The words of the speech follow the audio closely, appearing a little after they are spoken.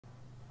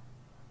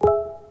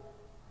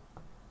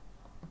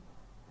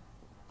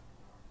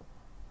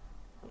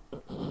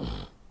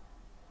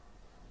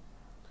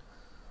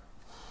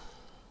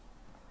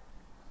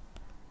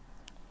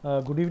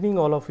Good evening,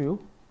 all of you.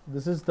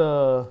 This is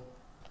the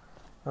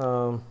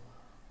a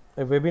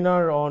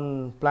webinar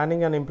on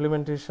planning and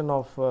implementation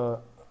of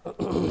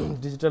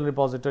digital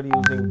repository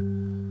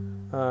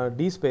using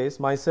DSpace.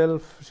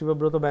 Myself,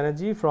 Shivabrata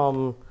Banerjee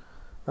from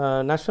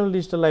National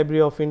Digital Library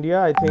of India.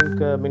 I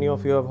think many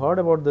of you have heard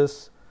about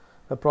this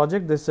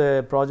project. This is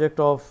a project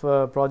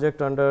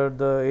under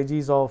the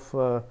aegis of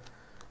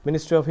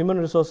Ministry of Human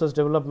Resources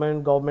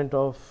Development, Government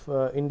of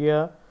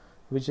India,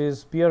 which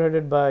is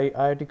spearheaded by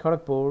IIT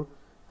Kharagpur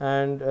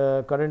and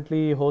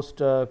currently being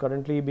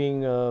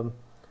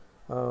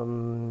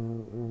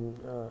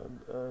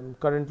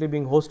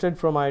hosted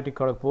from IIT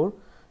Kharagpur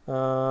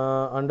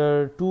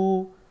under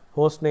two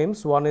host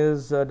names. One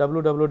is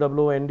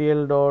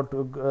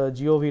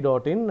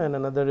www.ndl.gov.in and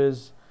another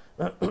is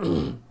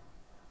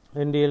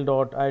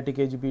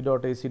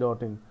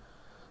ndl.iitkgp.ac.in.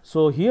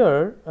 So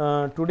here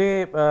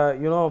today,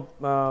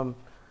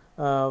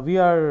 we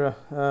are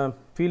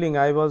feeling.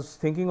 I was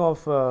thinking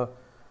of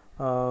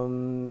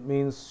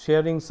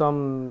sharing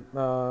some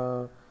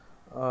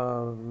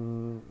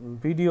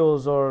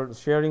videos or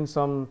sharing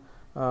some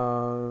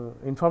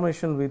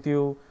information with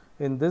you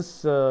in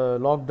this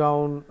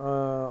lockdown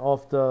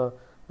of the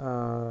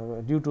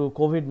due to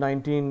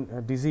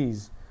COVID-19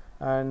 disease.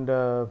 And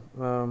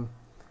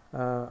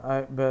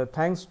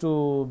thanks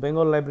to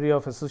Bengal Library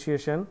of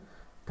Association,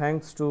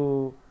 thanks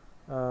to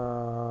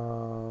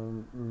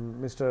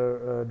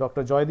Mr.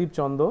 Dr. Joydeep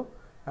Chando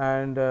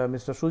and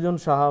Mr. Sujan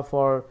Shaha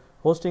for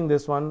hosting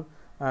this one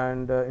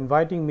and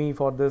inviting me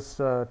for this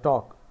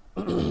talk.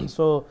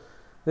 So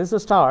this is a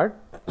start.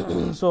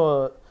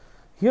 So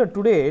here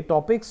today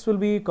topics will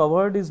be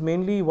covered is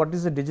mainly what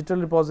is a digital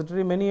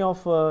repository.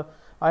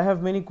 I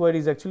have many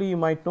queries. Actually, you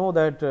might know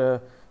that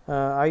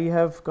I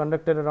have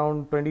conducted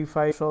around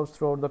 25 shops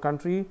throughout the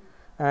country,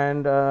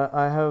 and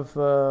I have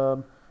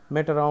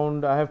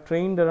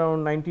trained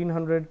around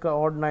 1900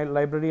 odd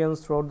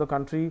librarians throughout the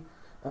country.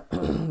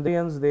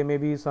 There may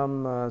be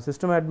some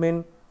system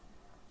admin,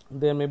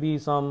 there may be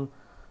some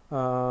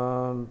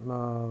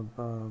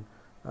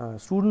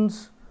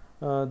students,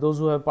 those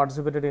who have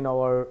participated in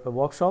our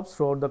workshops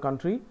throughout the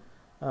country.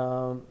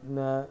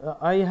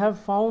 I have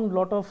found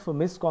lot of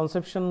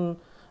misconception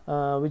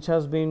which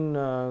has been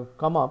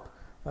come up.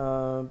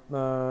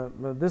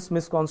 This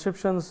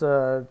misconceptions,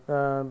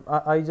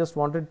 I just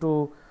wanted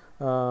to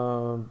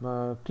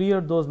clear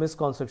those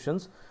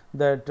misconceptions,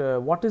 that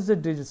what is the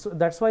digital. So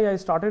that's why I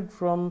started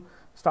to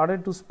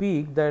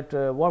speak that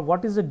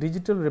what is a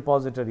digital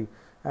repository,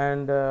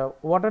 and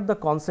what are the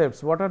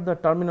concepts, what are the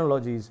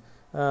terminologies.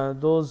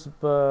 Those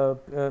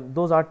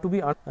are to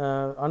be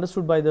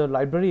understood by the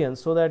librarians,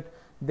 so that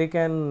they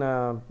can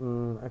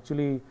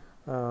actually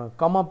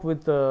come up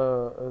with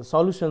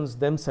solutions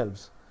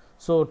themselves.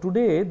 So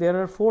today there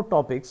are 4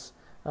 topics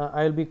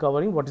I will be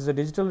covering. What is a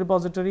digital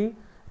repository?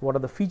 What are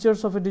the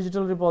features of a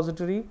digital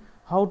repository?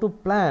 How to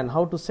plan,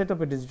 how to set up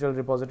a digital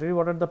repository?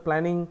 What are the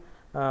planning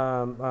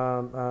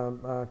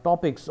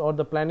topics or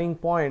the planning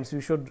points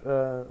you should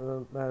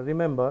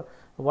remember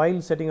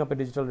while setting up a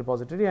digital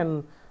repository,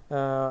 and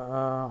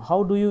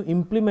how do you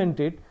implement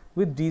it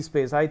with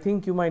DSpace? I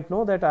think you might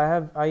know that I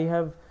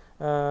have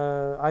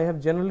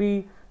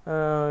generally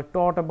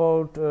taught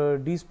about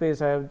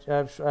DSpace. I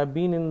have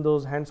been in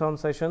those hands-on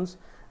sessions,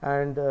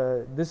 and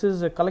this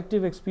is a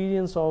collective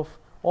experience of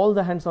all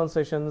the hands-on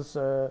sessions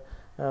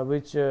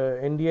which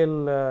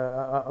NDL,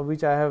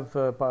 which I have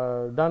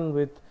done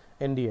with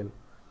NDL.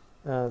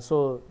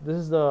 So this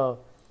is the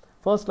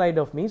first slide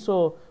of me.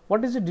 So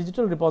what is a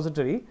digital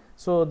repository?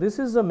 So this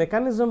is a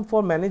mechanism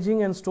for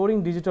managing and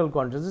storing digital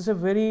content. This is a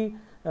very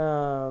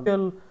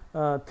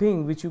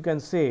thing which you can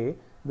say.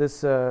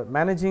 This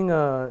managing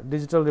a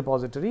digital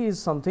repository is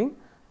something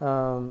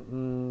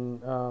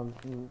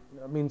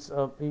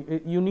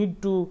you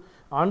need to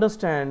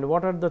understand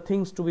what are the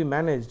things to be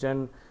managed,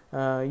 and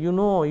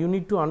you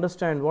need to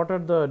understand what are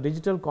the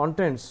digital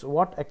contents,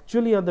 what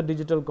actually are the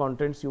digital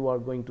contents you are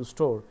going to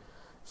store.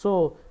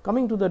 So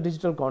coming to the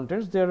digital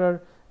contents, there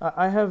are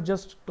I have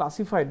just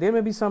classified. There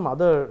may be some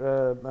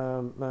other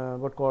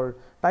what called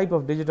type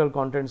of digital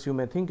contents you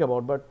may think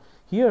about, but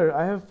here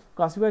I have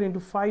classified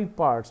into 5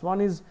 parts. One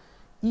is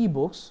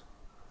e-books,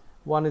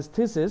 one is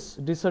thesis,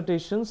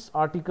 dissertations,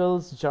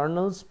 articles,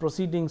 journals,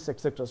 proceedings,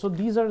 etc. So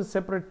these are a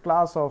separate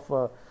class of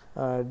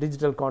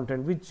digital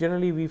content, which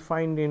generally we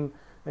find in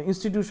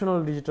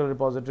institutional digital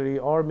repository,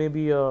 or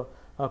maybe a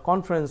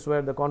conference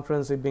where the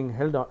conference is being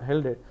held.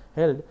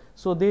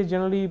 So they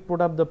generally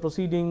put up the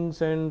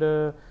proceedings and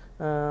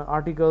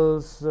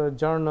articles,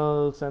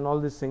 journals, and all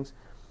these things.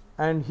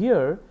 And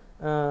here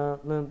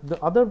the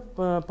other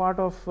part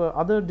of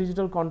other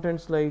digital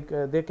contents, like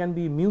there can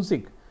be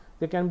music,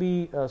 there can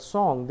be a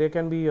song, there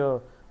can be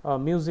a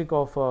music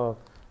of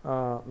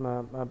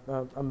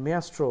a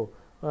maestro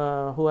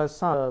who has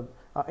sung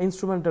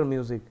instrumental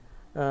music.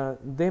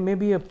 They may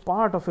be a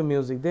part of a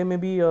music, they may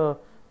be a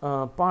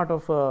part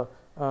of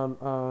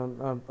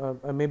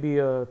maybe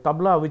a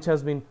tabla which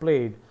has been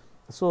played.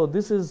 So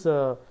this is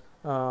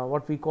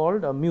what we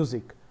called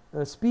music.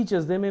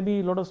 Speeches, there may be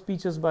a lot of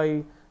speeches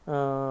by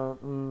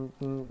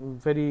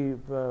very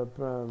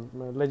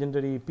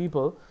legendary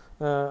people,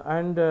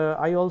 and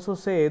I also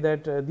say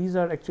that these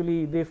are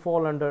actually, they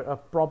fall under a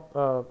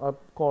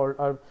called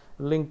a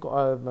link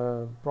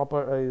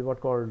proper what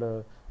called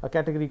a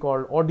category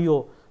called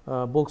audio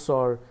books,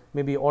 or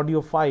maybe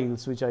audio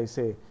files, which I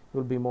say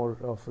will be more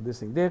of this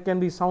thing. There can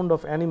be sound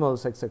of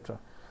animals, etc.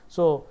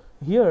 So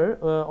here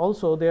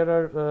also there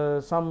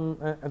are some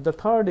the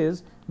third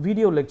is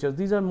video lectures.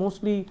 These are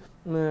mostly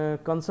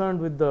concerned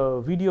with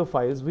the video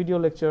files, video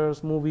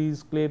lectures,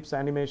 movies, clips,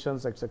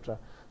 animations, etc.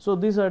 So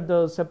these are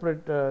the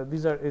separate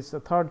is the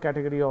third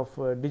category of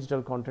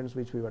digital contents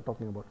which we were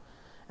talking about.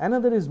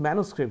 Another is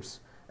manuscripts.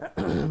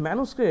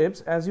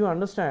 Manuscripts, as you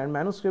understand,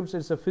 manuscripts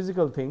is a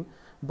physical thing,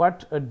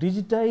 but a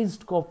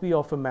digitized copy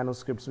of a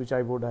manuscripts which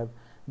I would have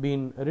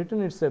been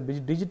written, it's a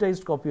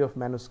digitized copy of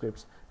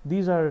manuscripts.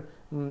 These are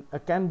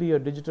can be a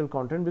digital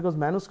content, because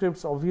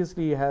manuscripts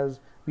obviously has,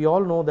 we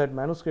all know that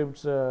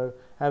manuscripts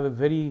have a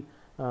very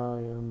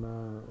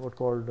what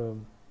called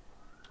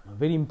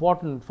very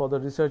important for the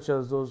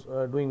researchers, those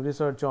doing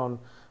research on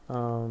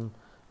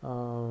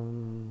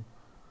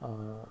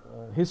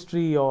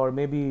history, or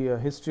maybe a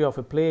history of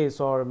a place,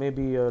 or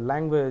maybe a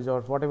language,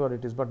 or whatever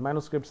it is, but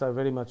manuscripts are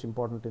very much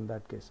important in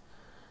that case.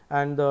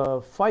 And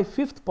the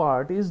fifth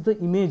part is the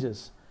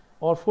images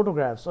or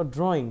photographs or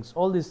drawings,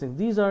 all these things.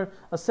 These are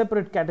a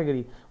separate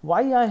category.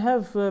 Why I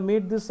have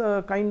made this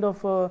kind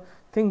of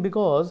thing?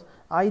 Because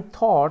I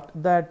thought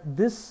that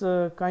this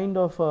kind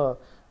of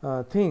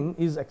thing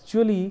is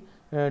actually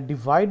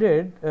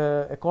divided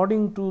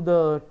according to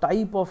the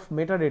type of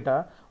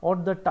metadata, or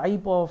the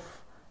type of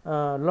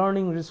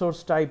learning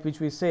resource type, which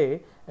we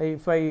say.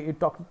 If I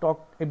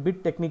talk a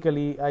bit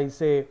technically, I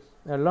say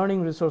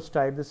learning resource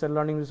type. This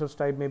learning resource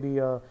type may be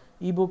a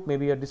ebook,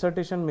 maybe a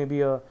dissertation, maybe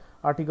a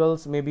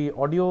articles, maybe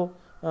audio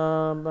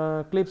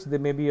clips, they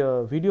may be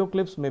video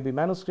clips, maybe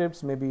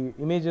manuscripts, maybe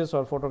images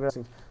or photographs.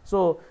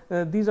 So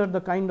these are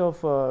the kind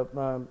of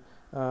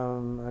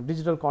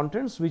digital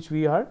contents which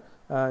we are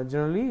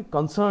generally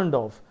concerned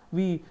of.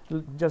 We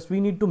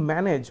need to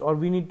manage, or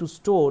we need to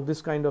store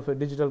this kind of a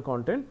digital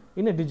content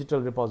in a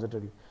digital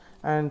repository.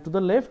 And to the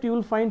left you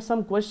will find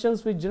some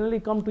questions which generally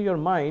come to your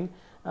mind.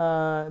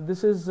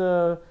 This is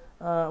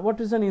what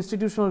is an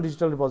institutional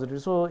digital repository?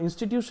 So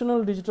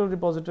institutional digital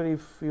repository,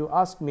 if you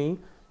ask me,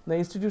 the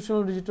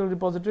institutional digital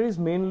repository is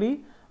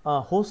mainly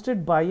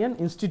hosted by an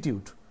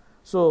institute.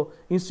 So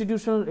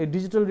institutional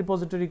digital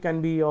repository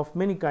can be of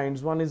many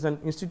kinds. One is an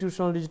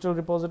institutional digital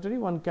repository,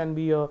 one can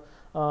be a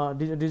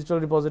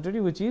digital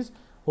repository which is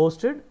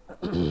hosted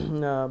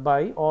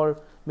by, or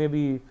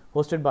maybe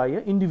hosted by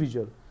an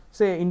individual.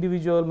 Say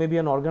individual, maybe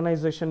an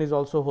organization is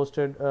also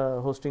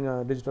hosting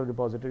a digital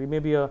repository,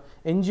 maybe a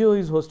NGO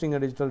is hosting a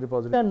digital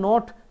repository. They are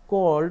not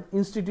called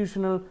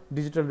institutional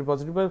digital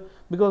repository, but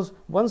because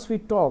once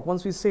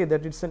we say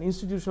that it's an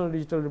institutional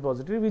digital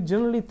repository, we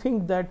generally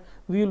think that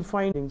we will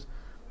find things,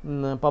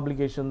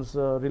 publications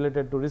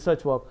related to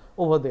research work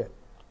over there.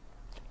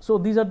 So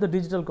these are the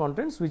digital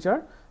contents which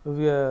are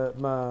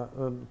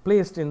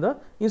placed in the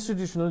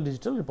institutional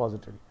digital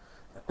repository.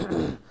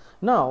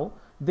 Now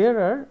there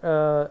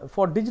are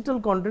for digital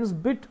contents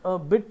a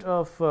bit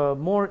of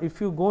more, if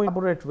you go in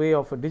elaborate way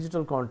of a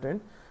digital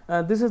content.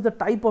 This is the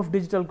type of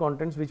digital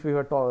contents which we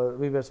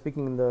were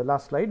speaking in the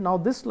last slide. Now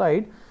this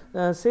slide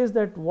says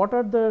that what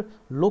are the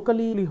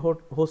locally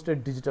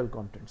hosted digital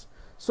contents.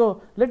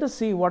 So let us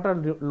see what are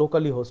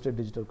locally hosted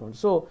digital contents.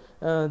 So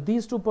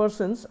these two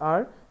persons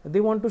they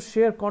want to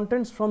share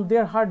contents from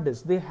their hard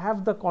disk. They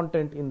have the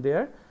content in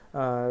their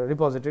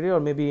repository,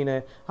 or maybe in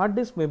a hard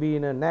disk, maybe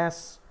in a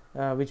NAS,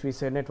 which we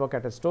say network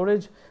attached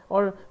storage,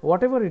 or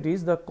whatever it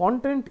is. The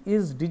content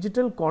is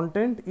digital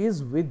content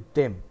is with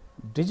them.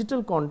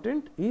 Digital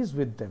content is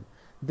with them.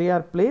 They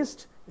are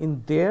placed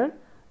in their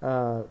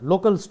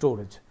local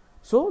storage.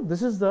 So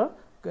this is the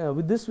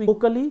with this we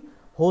locally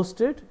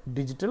hosted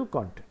digital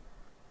content.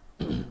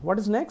 What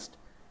is next?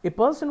 A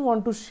person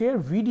want to share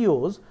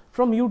videos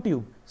from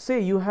YouTube. Say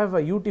you have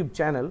a YouTube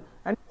channel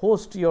and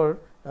host your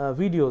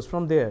videos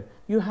from there.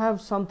 You have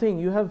something,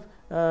 you have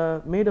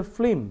made a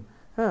film,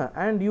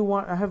 and you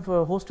have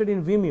hosted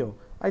in Vimeo.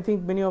 I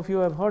think many of you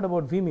have heard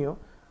about Vimeo.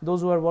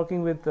 Those who are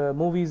working with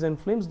movies and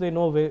films, they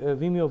know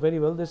Vimeo very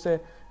well. This is a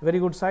very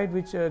good site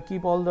which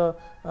keep all the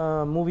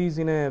movies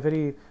in a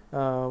very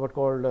what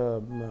called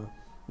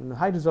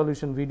high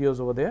resolution videos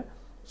over there.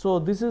 So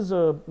this is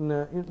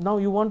now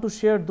you want to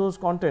share those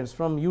contents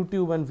from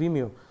YouTube and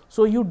Vimeo.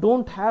 So you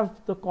don't have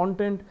the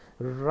content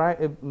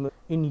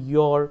in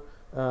your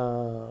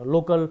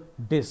local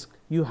disk.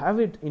 You have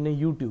it in a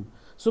YouTube.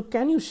 So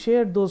can you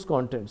share those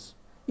contents?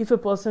 If a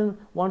person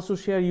wants to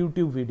share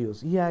YouTube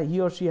videos, he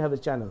or she have a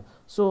channel.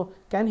 So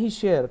can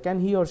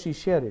he or she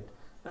share it?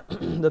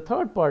 The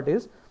third part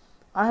is,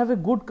 I have a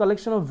good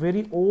collection of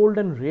very old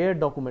and rare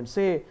documents.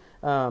 Say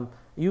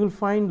you will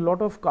find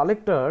lot of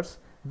collectors,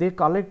 they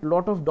collect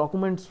lot of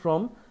documents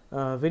from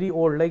very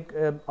old, like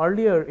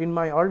earlier in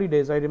my early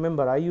days, I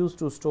remember I used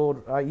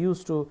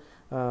to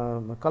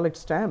collect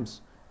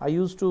stamps, I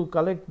used to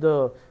collect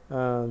the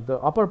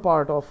upper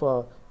part of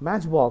a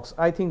matchbox.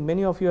 I think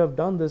many of you have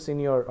done this in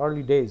your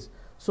early days.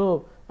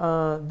 So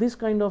this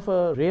kind of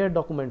rare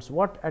documents,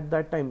 what at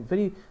that time,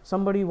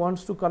 somebody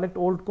wants to collect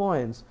old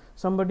coins,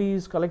 somebody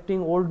is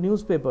collecting old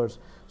newspapers,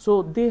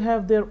 so they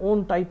have their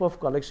own type of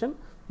collection.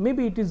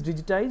 Maybe it is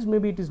digitized,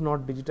 maybe it is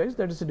not digitized,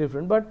 that is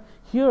different. But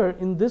here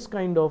in this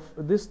kind of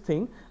this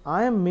thing,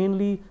 I am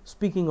mainly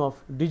speaking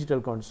of digital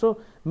content. So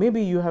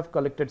maybe you have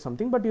collected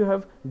something, but you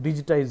have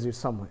digitized it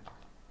somewhere.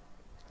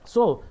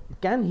 So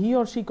can he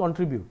or she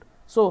contribute?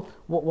 So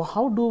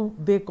how do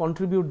they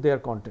contribute their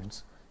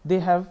contents? They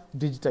have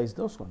digitized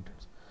those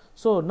contents.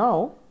 So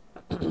now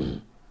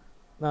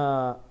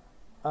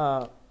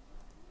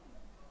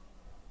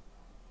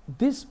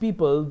these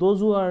people, those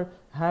who are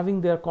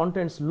having their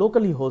contents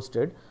locally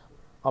hosted,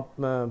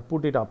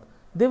 put it up,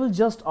 they will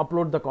just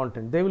upload the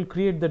content. They will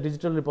create the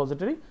digital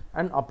repository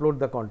and upload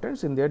the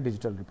contents in their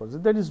digital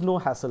repository. There is no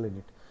hassle in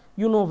it.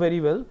 You know very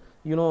well,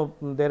 you know,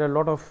 there are a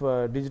lot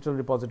of digital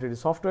repository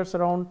softwares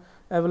around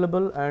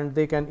available, and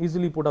they can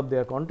easily put up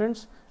their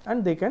contents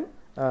and they can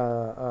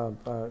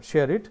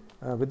share it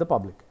with the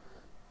public.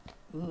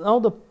 Now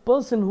the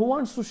person who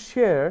wants to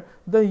share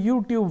the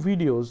YouTube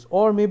videos,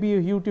 or maybe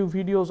a YouTube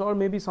videos, or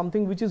maybe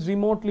something which is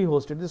remotely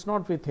hosted, it's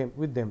not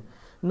with them.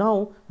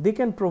 Now they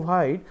can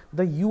provide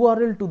the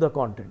URL to the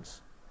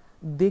contents.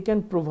 They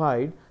can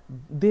provide,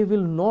 they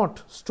will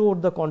not store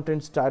the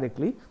contents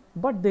directly,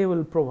 but they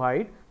will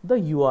provide the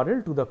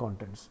URL to the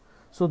contents.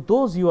 So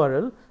those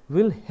URL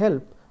will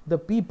help the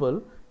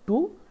people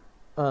to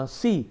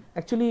see.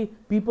 Actually,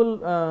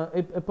 people,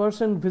 a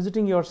person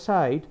visiting your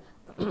site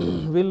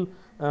will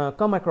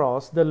come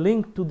across the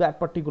link to that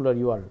particular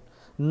URL.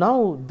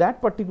 Now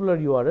that particular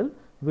URL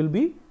will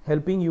be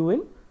helping you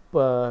in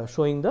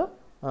helping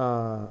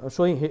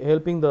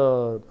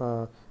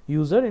the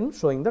user in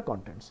showing the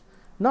contents.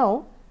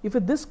 Now if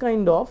this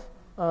kind of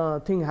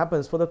thing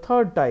happens for the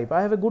third type,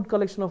 I have a good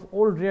collection of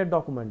old rare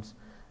documents,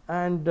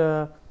 and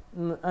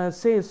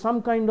say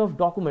some kind of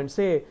document,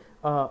 say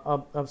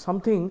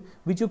something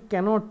which you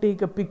cannot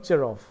take a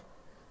picture of,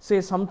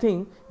 say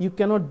something you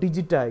cannot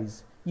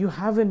digitize. You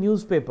have a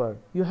newspaper,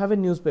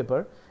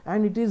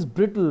 and it is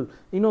brittle,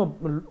 you know,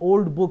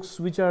 old books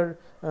which are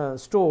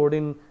stored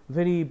in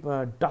very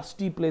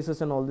dusty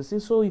places and all this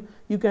things. So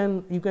you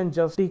can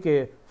just take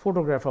a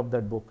photograph of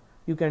that book.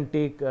 You can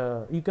take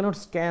you cannot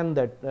scan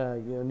that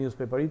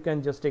newspaper. You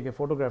can just take a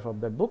photograph of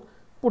that book,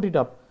 put it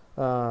up.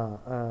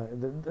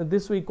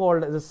 This we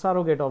called as a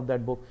surrogate of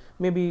that book.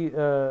 Maybe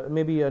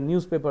maybe a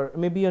newspaper,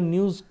 maybe a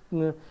news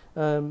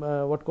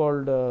what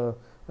called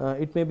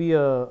it may be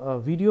a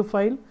video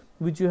file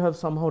which you have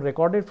somehow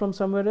recorded from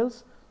somewhere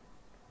else.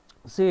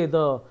 Say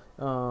the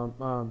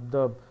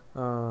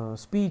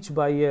speech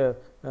by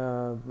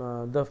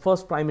the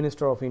first Prime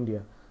Minister of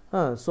India.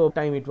 So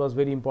time it was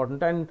very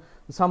important, and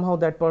somehow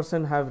that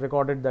person have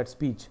recorded that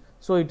speech,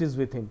 so it is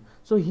with him.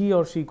 So he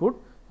or she could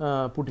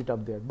put it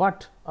up there.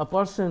 But a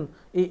person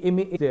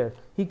there,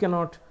 he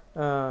cannot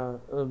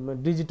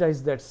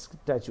digitize that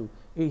statue.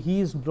 He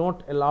is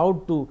not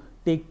allowed to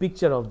take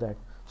picture of that.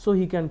 So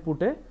he can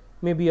put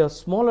maybe a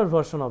smaller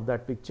version of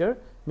that picture,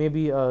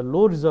 maybe a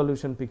low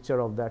resolution picture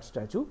of that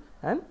statue,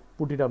 and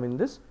put it up in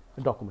this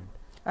document,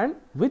 and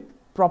with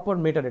proper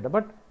metadata.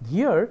 But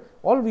here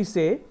all we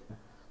say,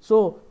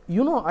 so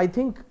you know, I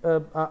think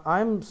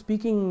I am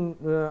speaking,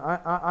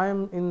 I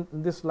am in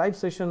this live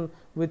session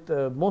with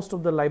most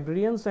of the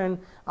librarians, and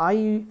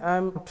I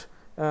am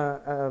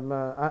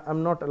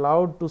not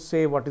allowed to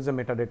say what is a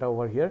metadata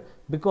over here,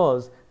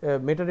 because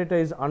metadata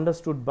is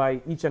understood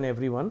by each and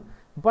everyone.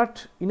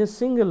 But in a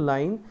single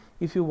line,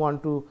 if you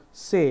want to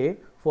say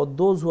for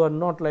those who are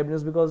not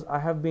librarians, because I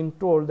have been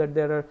told that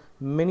there are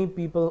many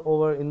people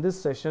over in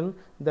this session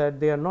that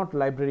they are not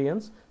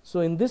librarians. So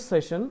in this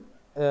session,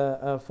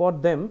 for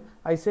them,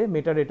 I say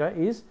metadata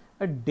is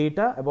a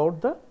data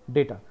about the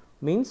data,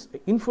 means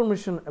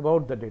information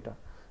about the data.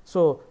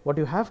 So what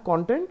you have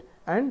content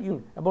and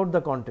you about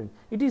the content,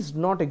 it is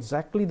not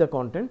exactly the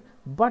content,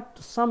 but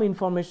some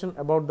information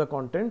about the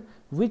content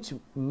which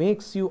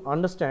makes you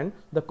understand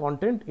the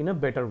content in a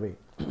better way.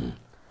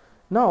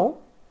 Now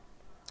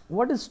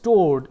what is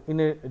stored in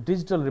a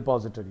digital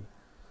repository?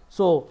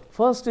 So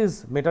first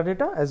is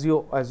metadata, as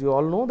you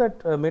all know that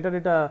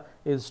metadata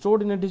is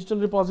stored in a digital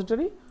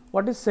repository.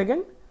 What is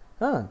second?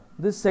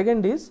 This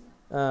second is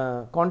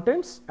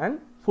contents and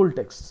full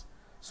text.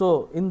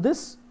 So in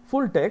this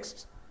full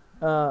text,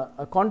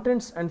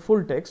 contents and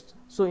full text.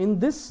 So in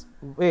this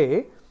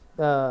way,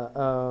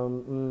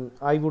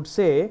 I would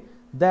say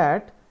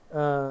that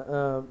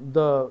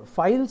the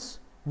files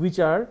which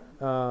are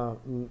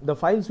the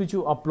files which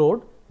you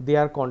upload, they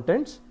are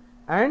contents,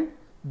 and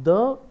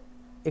the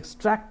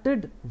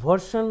extracted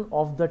version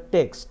of the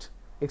text,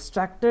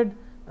 extracted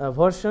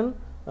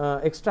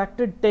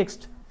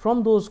text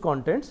from those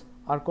contents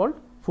are called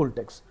full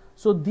text.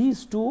 So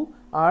these two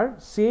are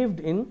saved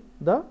in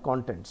the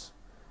contents.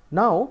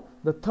 Now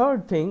the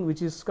third thing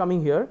which is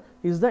coming here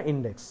is the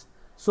index.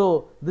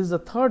 So this is the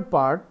third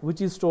part which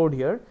is stored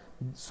here.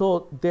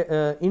 So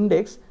the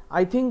index,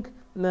 I think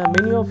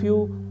many of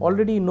you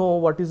already know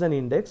what is an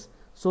index.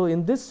 So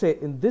in this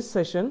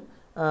session,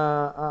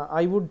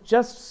 I would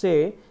just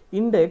say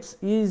index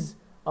is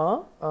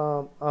a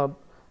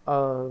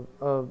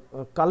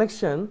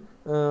collection.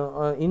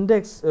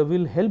 Index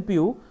will help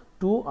you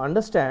to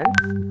understand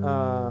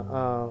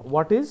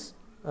what is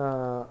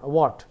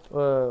what,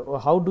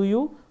 how do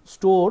you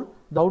store,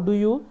 how do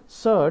you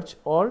search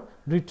or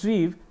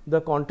retrieve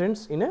the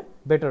contents in a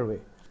better way.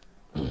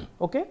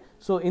 Okay.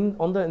 So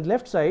on the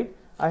left side,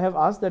 I have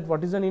asked that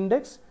what is an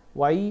index,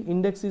 why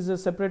index is a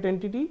separate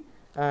entity,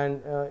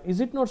 and is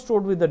it not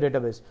stored with the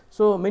database.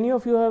 So many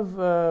of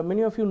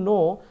you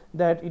know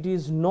that it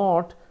is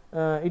not.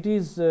 It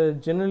is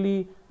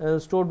generally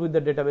stored with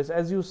the database.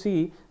 As you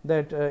see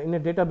that in a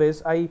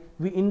database,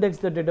 we index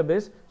the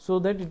database so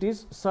that it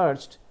is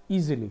searched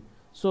easily.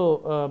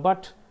 So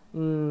but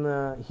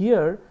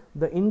here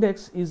the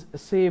index is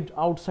saved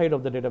outside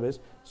of the database.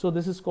 So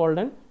this is called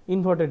an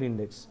inverted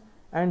index.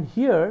 And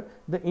here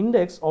the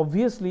index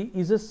obviously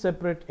is a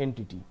separate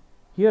entity.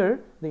 Here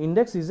the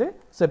index is a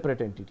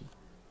separate entity,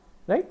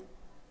 right?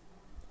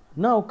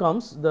 Now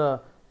comes the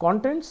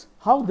contents,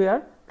 how they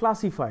are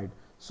classified.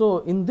 So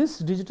in this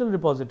digital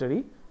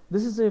repository,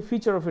 this is a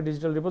feature of a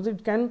digital repository,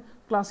 it can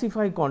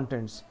classify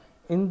contents.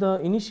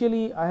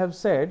 Initially I have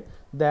said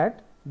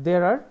that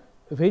there are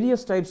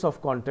various types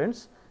of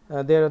contents.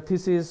 There are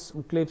thesis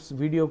clips,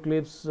 video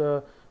clips,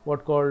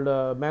 what called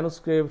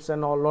manuscripts,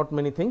 and lot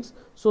many things.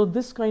 So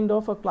this kind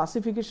of a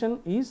classification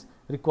is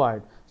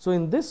required. So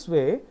in this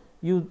way,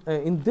 you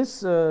in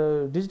this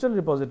digital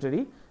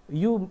repository,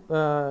 you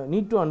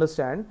need to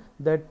understand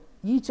that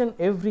each and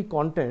every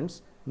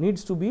contents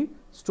needs to be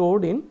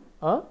stored in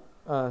a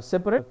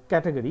separate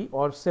category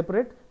or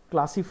separate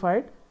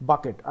classified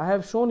bucket. I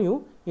have shown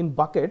you in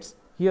buckets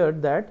here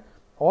that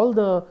all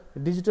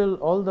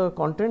the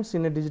contents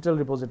in a digital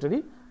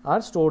repository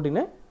are stored in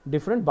a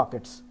different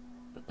buckets.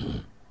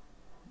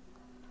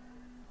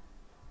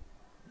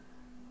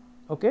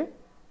 Okay.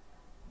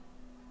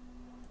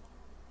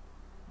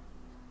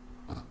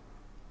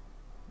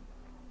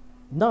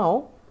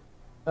 Now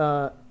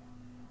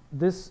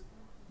this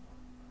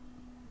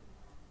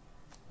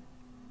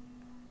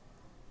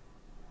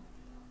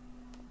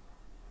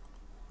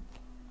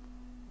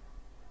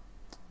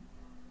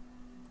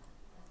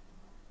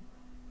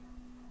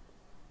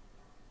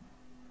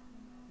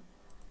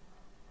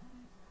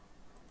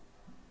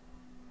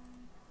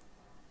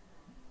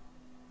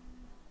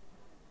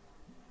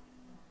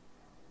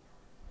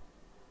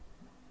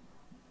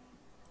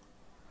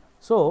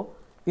So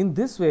in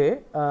this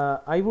way,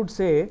 I would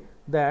say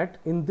that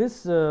in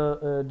this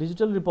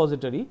digital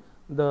repository,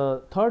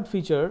 the third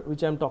feature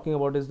which I am talking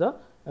about is the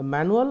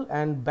manual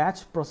and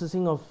batch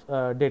processing of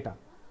data,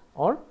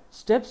 or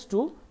steps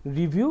to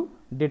review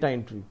data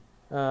entry.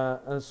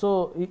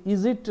 So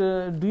is it,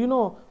 do you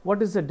know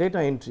what is the data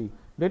entry?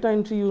 Data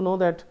entry, you know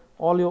that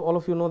all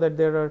of you know that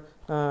there are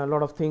a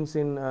lot of things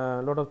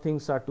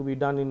are to be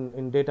done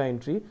in data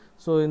entry.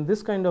 So in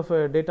this kind of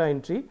data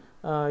entry,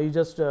 you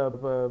just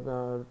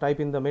type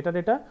in the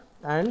metadata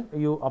and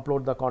you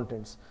upload the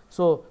contents.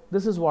 So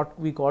this is what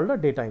we call the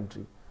data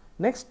entry.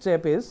 Next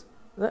step is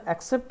the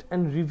accept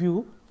and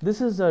review.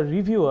 This is a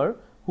reviewer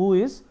who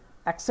is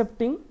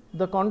accepting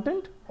the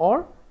content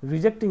or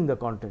rejecting the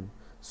content.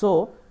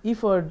 So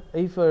if a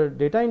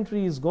data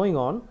entry is going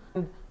on,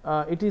 and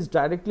it is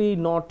directly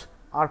not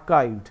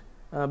archived,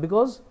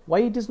 because why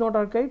it is not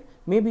archived?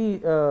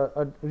 Maybe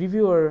a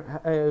reviewer,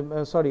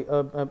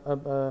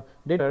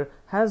 data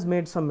has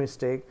made some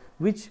mistake,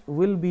 which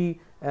will be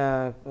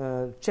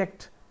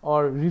checked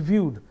or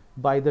reviewed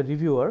by the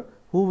reviewer,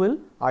 who will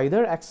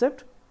either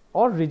accept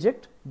or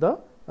reject the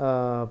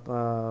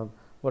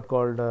what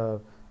called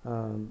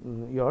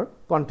your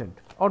content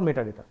or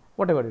metadata,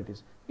 whatever it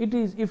is. It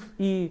is, if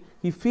he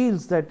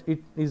feels that it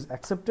is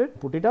accepted,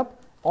 put it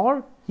up,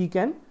 or he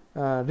can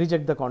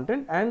reject the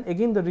content, and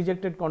again the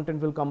rejected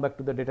content will come back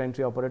to the data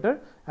entry operator,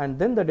 and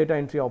then the data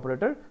entry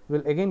operator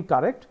will again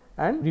correct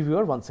and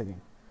reviewer once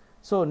again.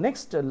 So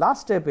next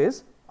last step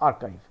is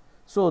archive.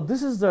 So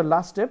this is the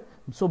last step.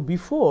 So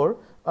before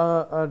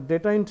a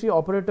data entry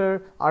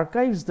operator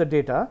archives the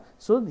data,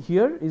 so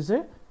here is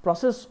a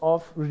process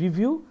of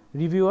review,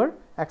 reviewer,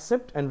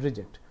 accept and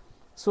reject.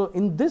 So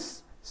in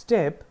this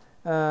step,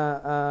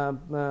 so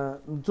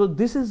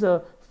this is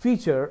a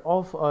feature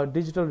of a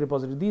digital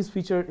repository. This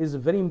feature is a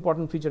very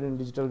important feature in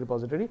digital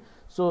repository.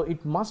 So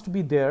it must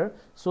be there,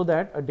 so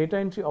that a data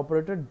entry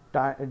operator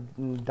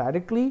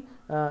directly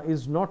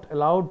is not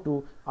allowed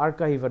to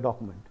archive a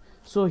document.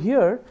 So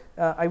here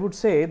I would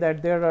say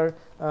that there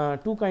are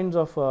two kinds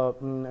of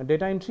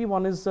data entry.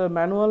 One is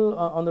manual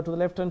on the to the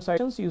left hand side.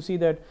 You see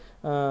that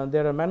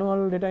there are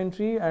manual data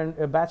entry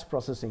and batch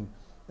processing.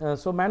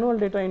 So manual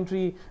data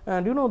entry,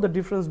 do you know the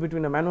difference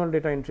between a manual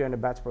data entry and a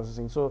batch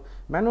processing? So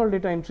manual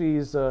data entry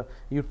is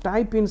you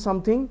type in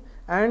something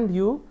and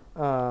you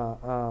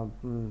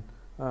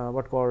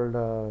what called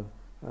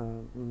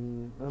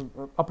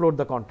upload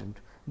the content.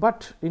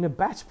 But in a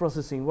batch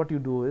processing, what you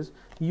do is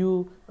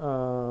you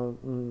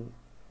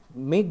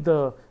make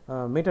the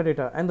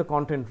metadata and the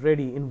content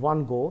ready in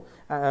one go,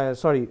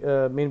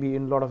 maybe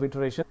in a lot of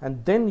iteration,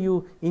 and then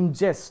you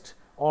ingest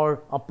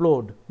or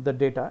upload the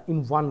data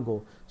in one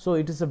go. So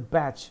it is a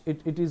batch,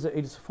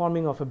 it's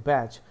forming of a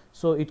batch,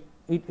 so it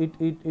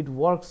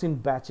works in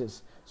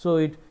batches. So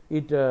it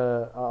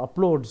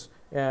uploads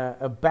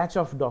a batch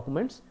of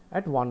documents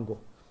at one go.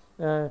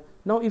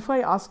 Now if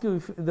I ask you,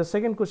 if the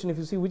second question, if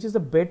you see which is the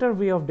better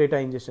way of data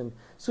ingestion,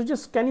 so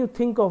just can you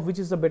think of which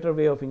is the better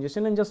way of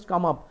ingestion and just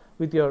come up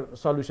with your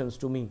solutions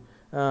to me,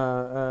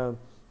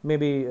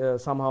 maybe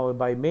somehow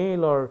by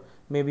mail, or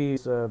maybe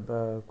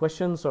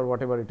questions or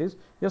whatever it is.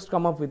 Just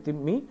come up with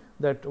me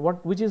that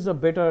which is the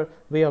better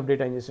way of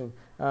data ingestion.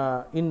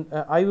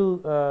 I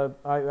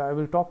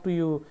will talk to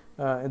you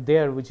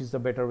there which is the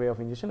better way of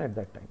ingestion at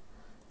that time.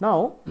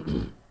 Now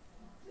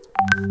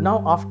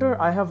now after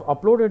I have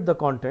uploaded the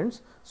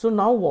contents, so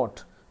now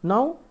what?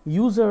 Now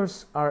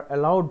users are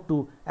allowed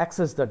to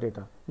access the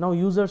data. Now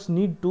users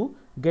need to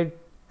get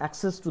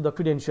access to the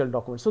credential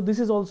documents. So this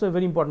is also a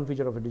very important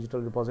feature of a digital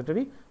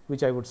repository,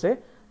 which I would say.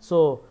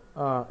 So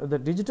the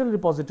digital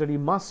repository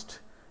must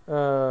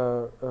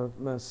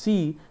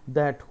see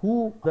that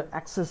who the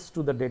access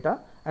to the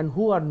data and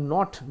who are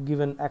not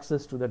given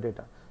access to the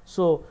data.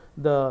 So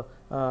the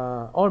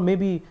or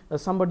maybe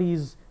somebody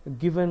is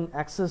given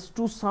access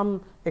to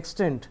some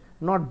extent,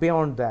 not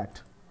beyond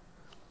that.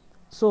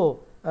 So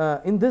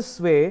in this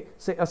way,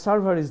 say a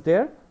server is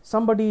there,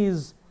 somebody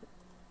is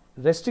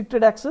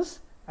restricted access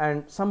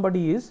and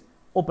somebody is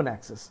open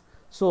access.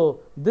 So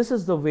this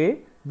is the way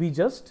we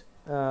just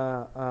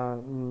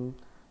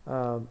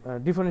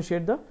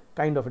differentiate the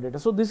kind of data.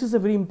 So this is a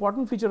very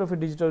important feature of a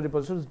digital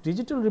repository.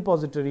 Digital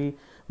repository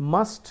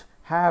must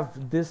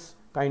have this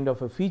kind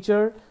of a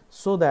feature,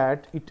 so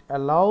that it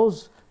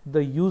allows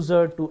the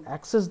user to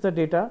access the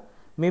data.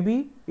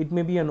 Maybe it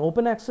may be an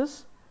open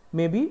access,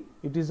 maybe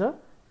it is a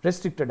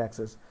restricted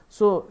access.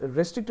 So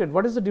restricted,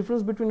 what is the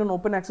difference between an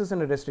open access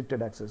and a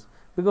restricted access?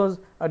 Because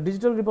a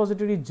digital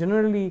repository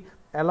generally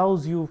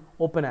allows you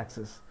open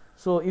access.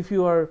 So if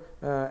you are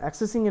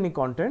accessing any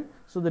content,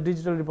 so the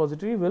digital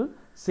repository will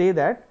say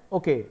that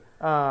okay,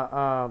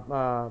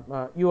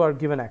 you are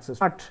given access.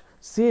 But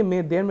say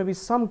there may be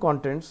some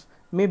contents,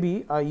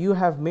 maybe you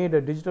have made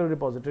a digital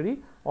repository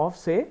of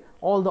say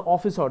all the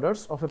office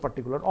orders of a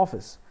particular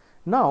office.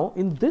 Now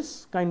in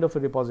this kind of a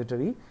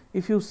repository,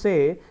 if you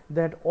say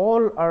that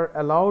all are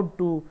allowed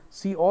to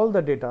see all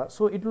the data,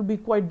 so it will be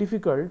quite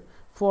difficult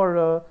for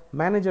a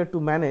manager to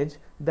manage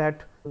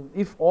that.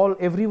 If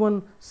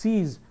everyone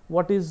sees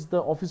what is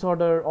the office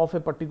order of a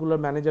particular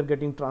manager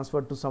getting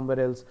transferred to somewhere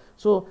else,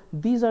 so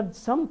these are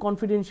some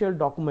confidential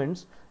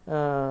documents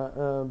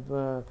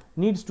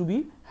needs to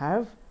be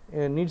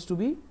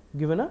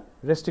given a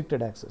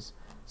restricted access.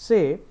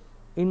 Say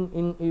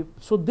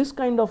so this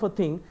kind of a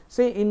thing,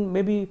 say in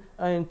maybe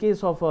in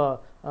case of a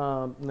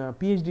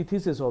PhD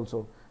thesis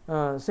also,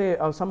 say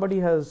somebody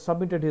has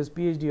submitted his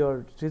PhD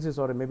or thesis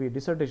or maybe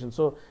dissertation.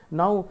 So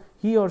now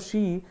he or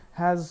she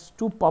has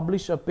to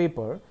publish a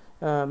paper.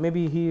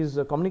 Maybe he is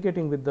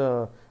communicating with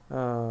the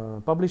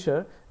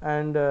publisher,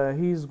 and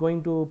he is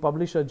going to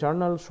publish a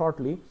journal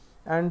shortly,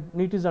 and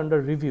it is under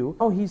review.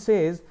 Now he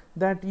says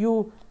that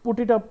you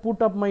put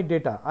up my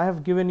data, I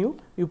have given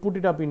you put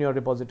it up in your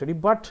repository,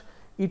 but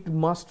it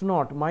must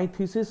not, my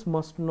thesis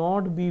must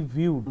not be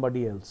viewed by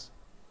somebody else,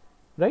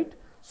 right?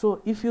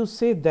 So if you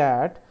say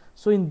that,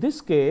 so in this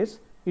case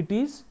it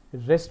is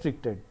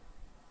restricted.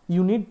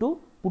 You need to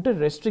put a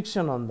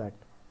restriction on that.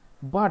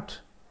 But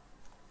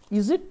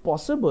is it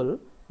possible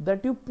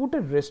that you put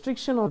a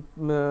restriction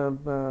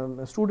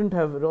on student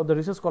have, or the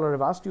research scholar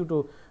have asked you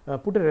to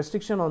put a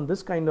restriction on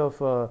this kind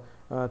of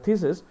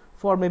thesis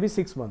for maybe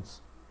 6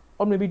 months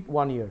or maybe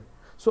 1 year?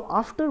 So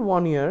after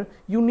 1 year,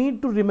 you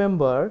need to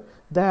remember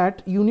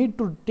that you need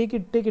to take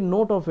a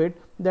note of it,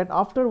 that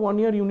after 1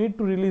 year you need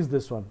to release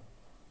this one.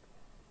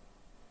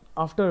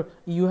 After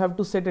you have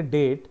to set a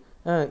date,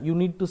 you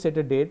need to set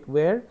a date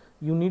where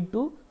you need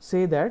to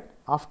say that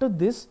after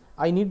this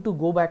I need to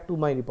go back to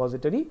my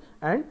repository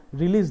and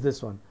release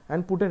this one,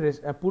 and put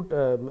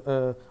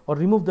or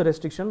remove the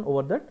restriction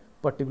over that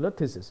particular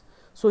thesis.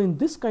 So in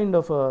this kind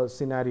of a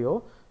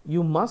scenario,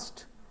 you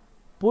must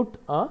put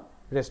a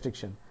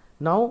restriction.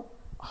 Now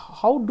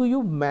how do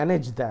you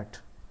manage that?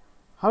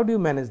 How do you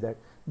manage that?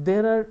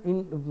 There are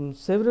in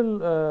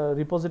several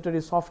repository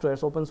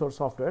softwares, open source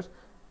softwares.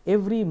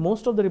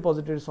 Most of the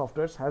repository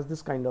softwares has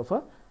this kind of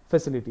a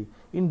facility.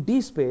 In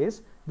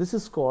DSpace, this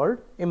is called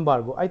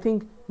embargo. I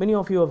think many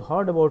of you have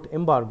heard about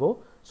embargo.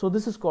 So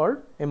this is called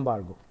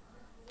embargo.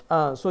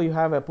 So you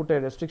have put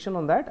a restriction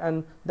on that,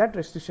 and that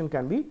restriction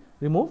can be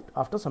removed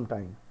after some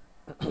time.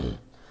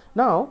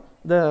 Now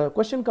the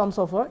question comes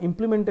of a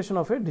implementation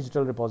of a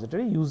digital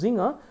repository using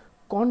a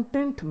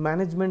content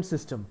management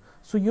system.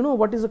 So you know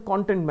what is a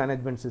content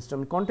management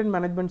system? Content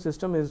management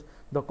system is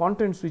the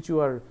contents which you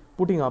are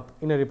putting up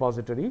in a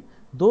repository.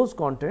 Those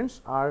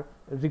contents are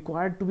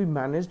required to be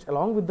managed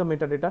along with the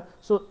metadata.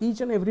 So each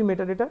and every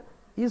metadata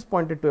is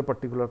pointed to a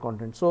particular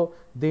content. So,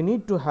 they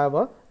need to have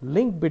a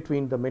link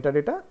between the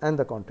metadata and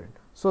the content.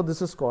 So,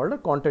 this is called a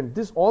content.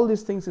 All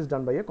these things is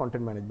done by a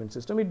content management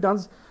system. It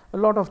does a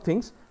lot of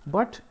things,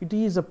 but it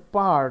is a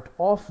part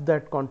of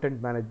that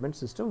content management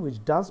system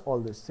which does all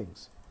these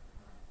things.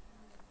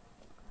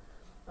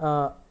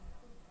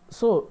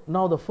 So,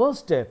 now the first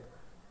step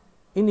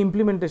in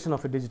implementation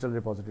of a digital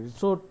repository.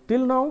 So,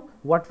 till now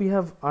what we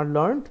have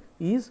learned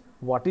is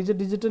what is a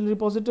digital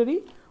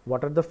repository,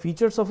 what are the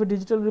features of a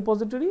digital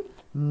repository.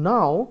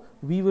 Now,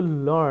 we will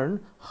learn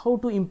how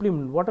to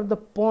implement, what are the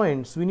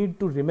points we need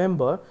to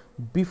remember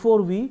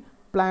before we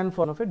plan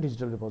for a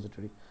digital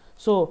repository.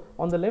 So,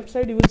 on the left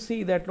side you will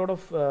see that lot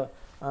of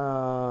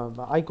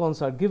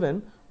icons are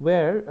given,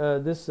 where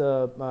this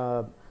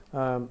lot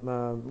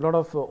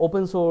of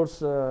open source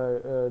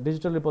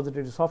digital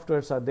repository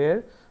softwares are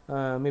there.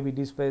 Maybe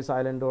DSpace,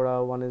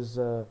 Islandora, one is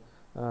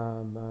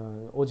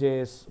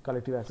OJS,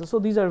 collective access. So,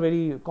 these are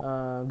very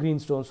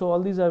Greenstone. So,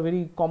 all these are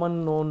very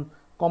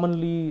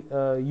commonly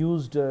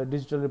used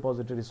digital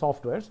repository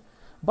softwares.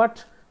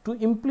 But to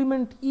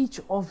implement each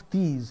of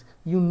these,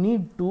 you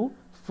need to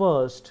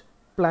first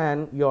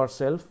plan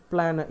yourself,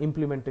 plan an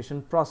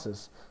implementation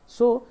process.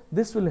 So,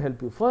 this will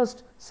help you.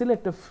 First,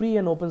 select a free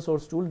and open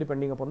source tool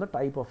depending upon the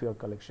type of your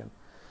collection.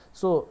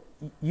 So,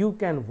 you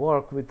can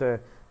work with a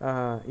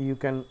you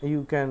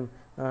can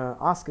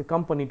ask a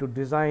company to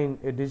design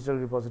a digital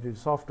repository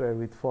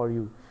software for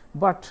you,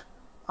 but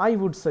I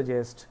would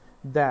suggest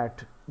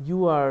that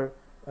you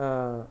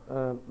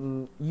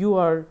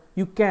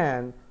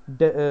can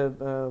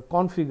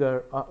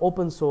configure an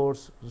open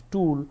source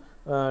tool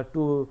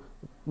to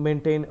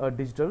maintain a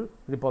digital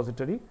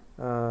repository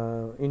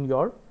in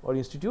your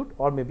institute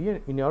or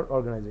maybe in your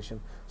organization.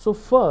 So,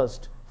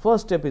 first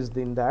step is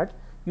in that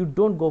you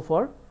don't go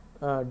for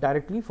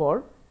directly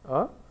for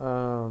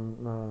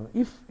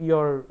if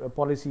your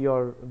policy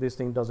or this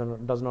thing does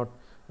not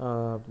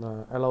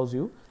allows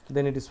you,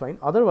 then it is fine.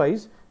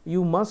 Otherwise,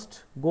 you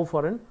must go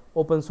for an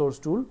open source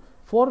tool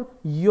for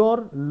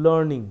your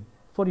learning,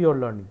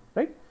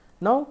 right?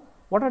 Now,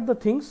 what are the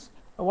things,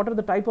 what are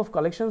the type of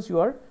collections you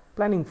are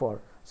planning for?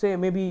 Say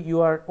maybe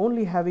you are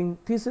only having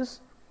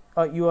thesis,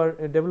 you are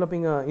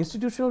developing a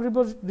institutional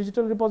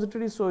digital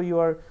repository, so you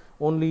are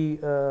only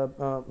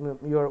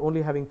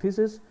having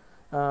thesis.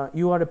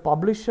 You are a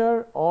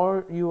publisher,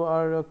 or you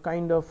are a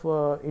kind of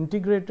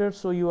integrator,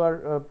 so you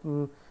are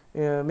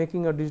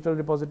making a digital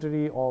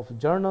repository of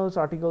journals,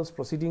 articles,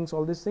 proceedings,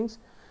 all these things.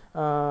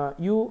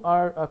 You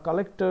are a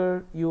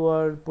collector, you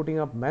are putting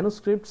up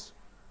manuscripts,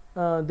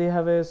 they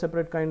have a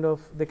separate kind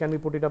of, they can be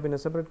put it up in a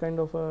separate kind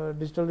of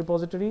digital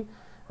repository.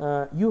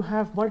 You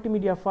have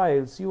multimedia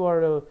files, you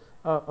are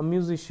a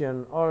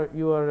musician, or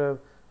you are a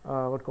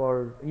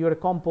you are a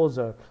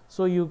composer,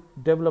 so you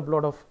develop a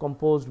lot of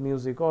composed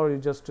music, or you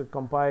just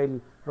compile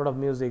a lot of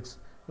musics,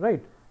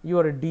 right? You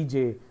are a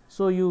DJ,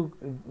 so you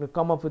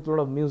come up with a lot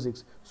of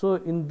musics. So,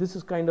 in this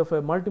is kind of a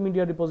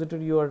multimedia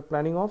repository you are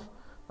planning of.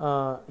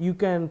 You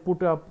can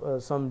put up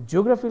some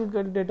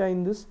geographical data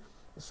in this.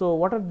 So,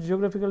 what are the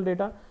geographical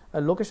data? A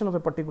location of a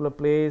particular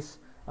place,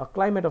 a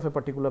climate of a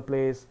particular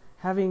place,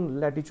 having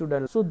latitude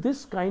and so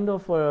this kind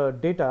of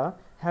data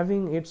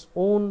having its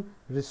own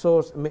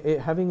resource,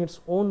 having its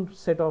own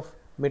set of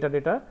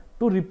metadata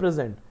to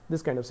represent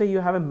this kind of, say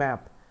you have a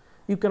map,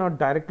 you cannot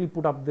directly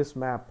put up this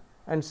map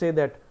and say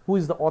that who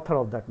is the author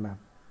of that map.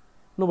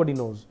 Nobody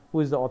knows who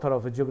is the author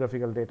of a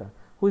geographical data,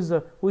 who is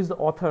the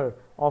author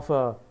of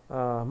a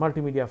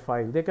multimedia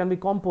file. There can be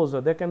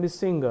composer, there can be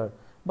singer,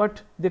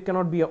 but there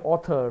cannot be an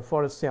author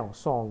for a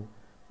song,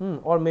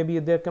 or maybe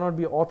there cannot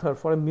be author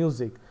for a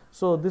music.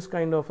 So, this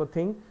kind of a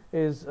thing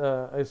is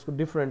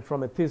different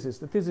from a thesis.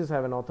 The thesis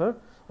have an author,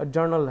 a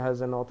journal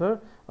has an author,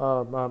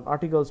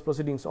 articles,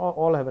 proceedings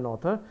all have an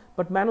author,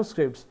 but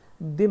manuscripts,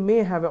 they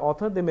may have an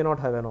author, they may not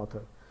have an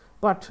author.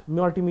 But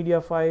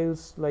multimedia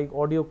files like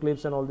audio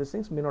clips and all these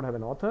things may not have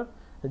an author.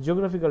 The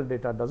geographical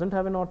data doesn't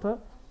have an author.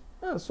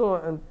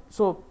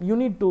 So you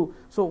need to,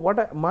 so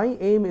my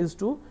aim is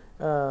to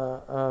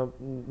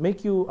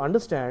make you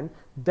understand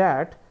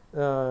that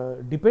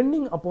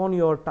depending upon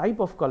your type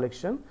of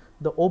collection,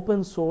 the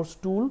open source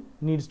tool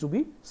needs to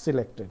be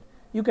selected.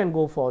 You can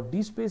go for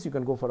DSpace, you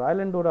can go for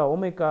Islandora,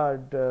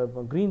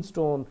 Omeka,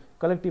 Greenstone,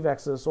 collective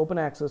access, open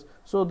access,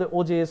 so the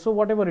OJS, so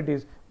whatever it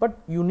is, but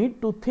you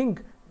need to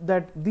think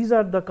that these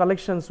are the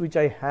collections which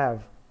I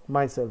have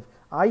myself.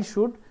 I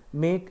should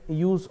make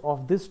use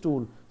of this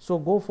tool. So,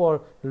 go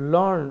for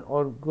learn,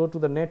 or go to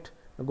the net,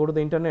 go to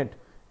the internet,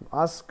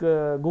 ask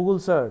Google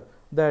sir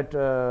that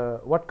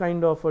what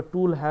kind of a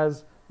tool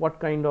has what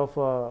kind of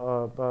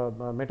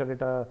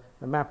metadata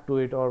map to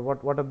it, or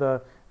what are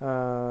the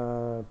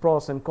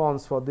pros and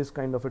cons for this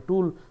kind of a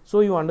tool. So,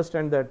 you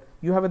understand that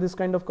you have this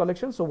kind of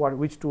collection, so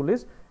which tool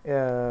is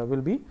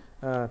will be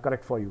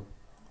correct for you.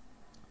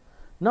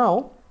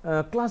 Now,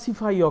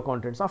 classify your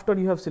contents. After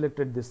you have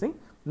selected this thing,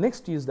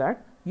 next is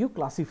that you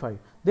classify.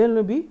 There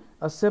will be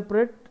a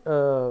separate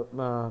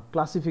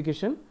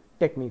classification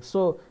technique.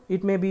 So,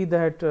 it may be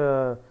that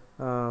a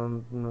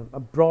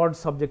broad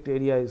subject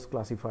area is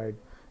classified,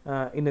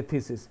 in a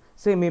thesis.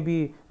 Say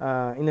maybe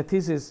in a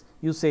thesis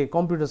you say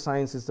computer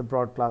science is the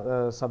broad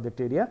subject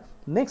area.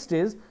 Next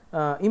is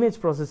image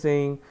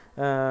processing,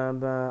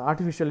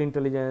 artificial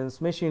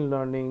intelligence, machine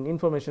learning,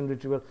 information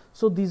retrieval.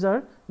 So these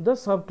are the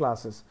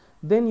subclasses.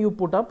 Then you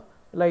put up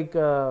like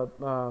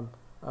in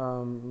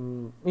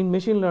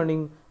machine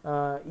learning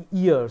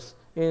years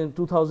in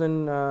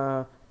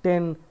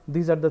 2010,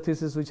 these are the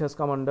thesis which has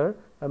come under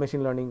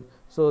machine learning.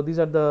 So these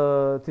are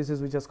the thesis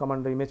which has come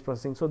under image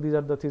processing. So these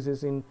are the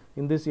thesis in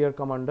this year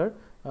come under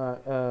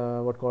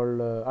what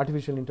called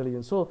artificial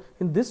intelligence. So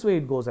in this way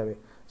it goes away.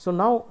 So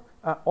now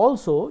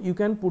also you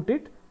can put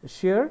it,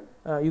 share,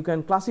 you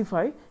can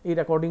classify it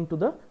according to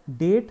the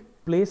date,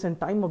 place and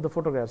time of the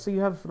photograph. So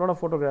you have a lot of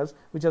photographs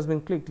which has been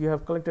clicked, you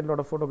have collected a lot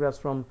of photographs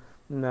from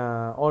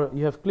or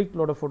you have clicked a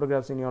lot of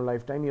photographs in your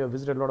lifetime, you have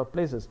visited a lot of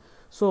places.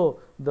 So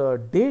the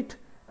date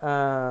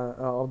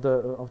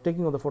of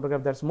taking of the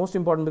photograph, that's most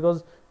important,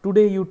 because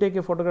today you take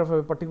a photograph of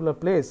a particular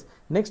place,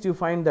 next you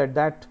find that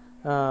that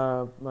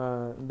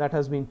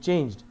has been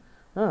changed.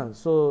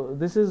 So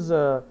this is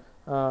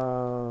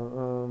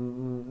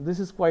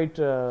quite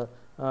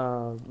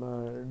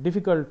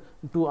difficult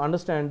to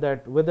understand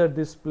that whether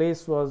this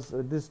place was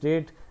this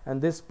date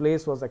and this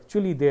place was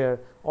actually there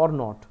or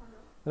not,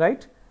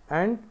 right?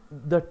 And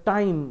the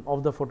time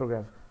of the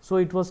photograph. So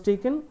it was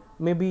taken,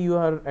 maybe you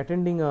are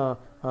attending a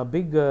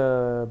big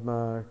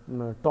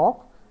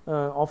talk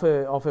of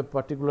a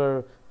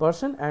particular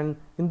person, and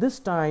in this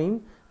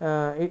time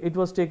it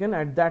was taken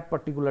at that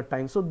particular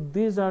time. So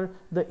these are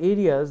the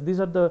areas, these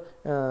are the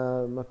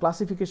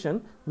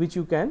classification which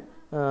you can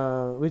you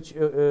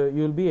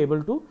will be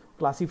able to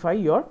classify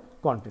your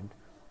content.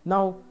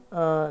 Now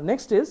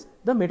next is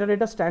the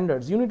metadata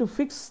standards. You need to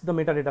fix the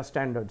metadata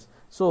standards.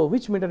 So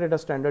which metadata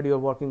standard you are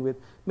working with?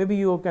 Maybe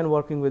you can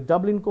working with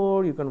Dublin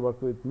Core, you can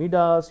work with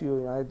Midas,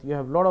 you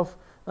have a lot of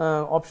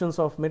options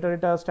of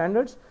metadata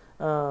standards.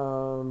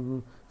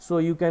 So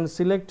you can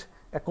select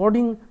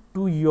according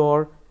to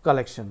your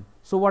collection.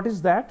 So what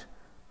is that?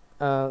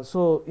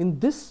 So in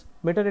this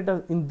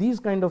metadata, in these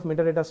kind of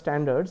metadata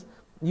standards,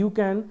 you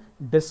can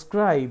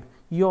describe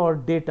your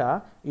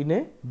data in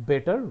a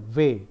better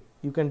way.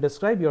 You can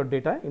describe your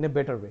data in a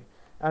better way.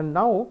 And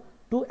now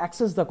to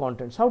access the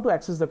contents, how to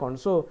access the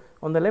contents? So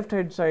on the left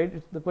hand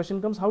side, the question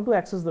comes, how to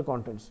access the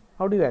contents?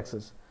 How do you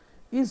access?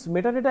 Is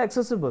metadata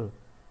accessible?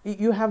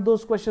 You have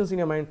those questions in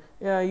your mind.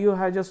 You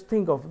have just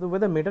think of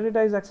whether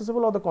metadata is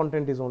accessible or the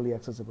content is only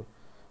accessible.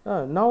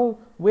 Now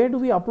where do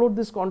we upload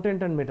this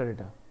content and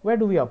metadata? Where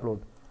do we upload?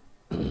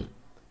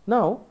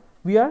 Now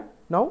we are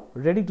now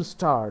ready to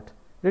start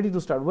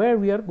where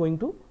we are going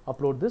to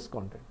upload this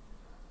content.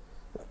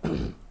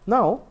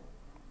 Now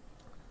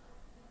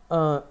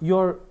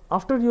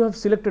after you have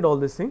selected all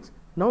these things,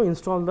 now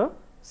install the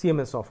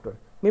CMS software.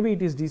 Maybe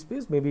it is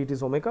DSpace, maybe it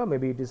is Omeka,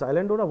 maybe it is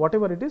Islandora,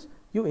 whatever it is,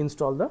 you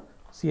install the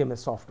CMS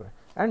software,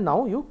 and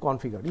now you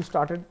configure. You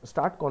start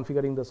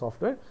configuring the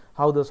software,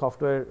 how the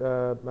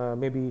software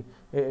maybe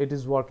it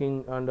is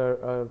working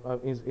under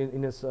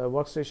in its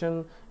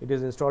workstation, it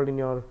is installed in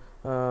your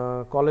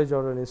college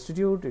or an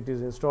institute, it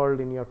is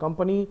installed in your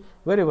company,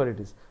 wherever it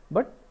is.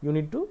 But you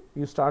need to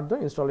start the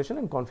installation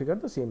and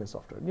configure the CMS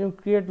software. You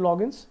create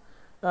logins,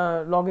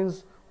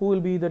 who will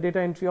be the data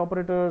entry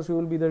operators, who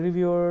will be the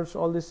reviewers,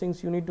 all these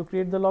things. You need to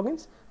create the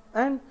logins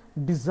and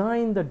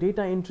design the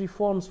data entry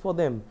forms for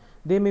them.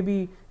 They may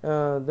be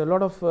the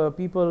lot of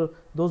people,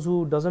 those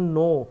who doesn't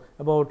know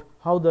about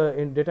how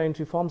the data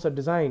entry forms are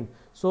designed.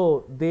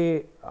 So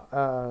they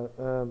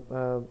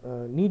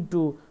need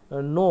to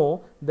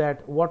know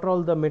that what are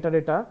all the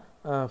metadata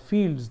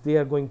fields they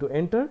are going to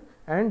enter,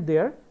 and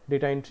their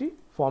data entry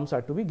forms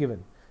are to be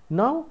given.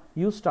 Now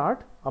you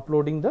start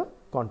uploading the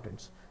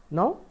contents.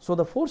 Now, so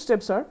the 4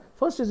 steps are: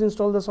 first is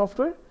install the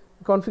software,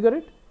 configure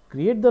it,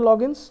 create the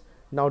logins,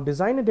 now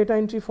design a data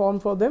entry form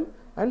for them,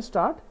 and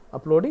start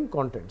uploading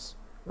contents.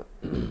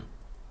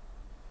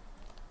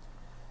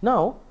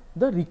 Now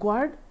the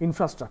required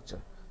infrastructure.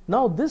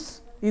 Now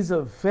this is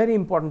a very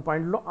important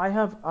point. I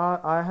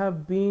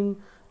have been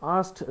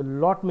asked a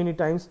lot many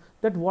times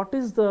that what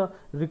is the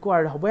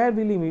required, where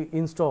will we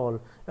install,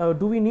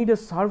 do we need a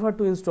server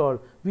to install?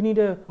 We need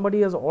somebody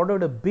has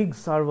ordered a big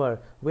server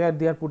where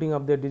they are putting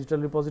up their digital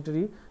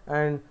repository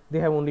and they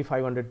have only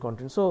 500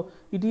 content. So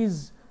it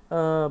is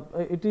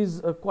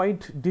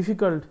quite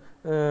difficult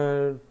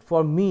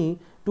for me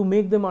to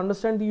make them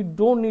understand that you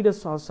don't need a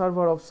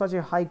server of such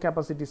a high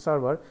capacity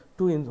server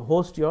to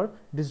host your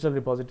digital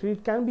repository.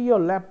 It can be your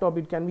laptop,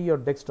 it can be your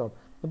desktop,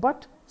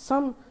 but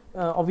some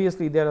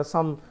obviously there are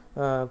some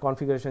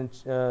configuration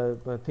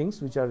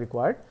things which are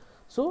required.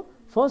 So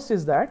first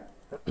is that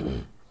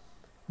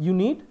you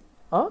need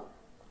a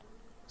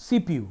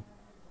CPU,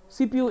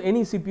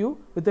 any CPU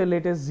with the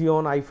latest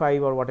Xeon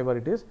i5 or whatever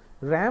it is.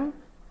 RAM,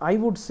 I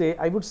would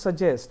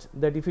suggest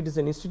that if it is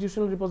an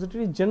institutional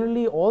repository,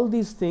 generally all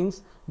these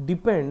things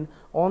depend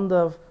on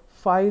the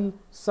file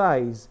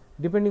size.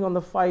 Depending on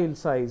the file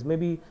size,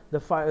 maybe the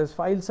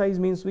file size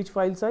means which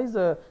file size?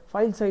 The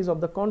file size of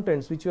the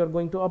contents which you are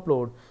going to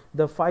upload,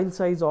 the file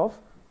size of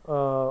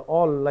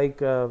all,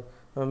 like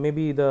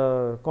maybe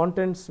the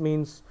contents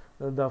means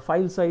the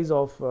file size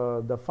of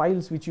the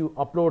files which you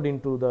upload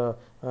into the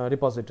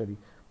repository.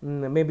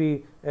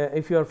 Maybe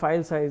if your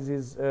file size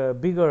is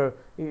bigger,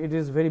 it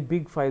is very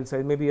big file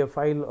size, maybe a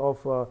file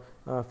of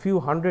a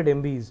few hundred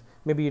MBs,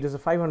 maybe it is a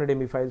 500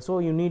 MB file, so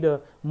you need a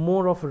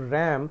more of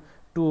RAM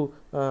to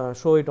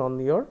show it on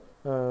your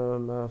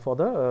for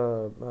the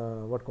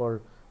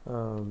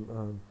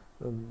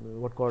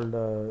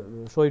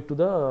show it to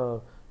the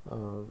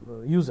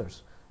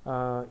users.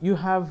 You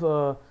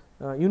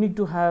need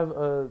to have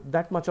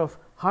that much of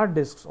hard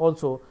disks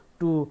also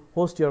to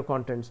host your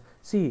contents.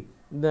 See,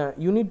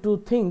 you need to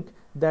think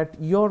that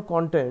your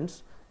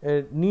contents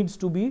needs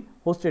to be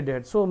hosted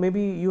there. So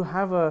maybe you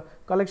have a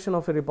collection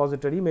of a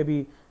repository,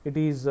 maybe it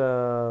is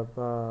a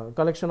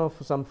collection of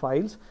some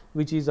files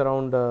which is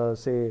around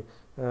say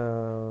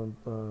the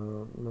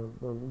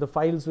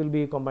files will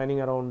be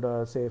combining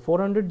around say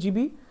 400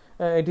 GB.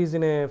 It is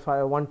in a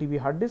 1 TB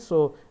hard disk,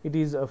 so it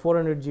is a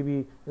 400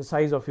 GB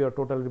size of your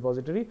total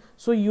repository.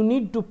 So you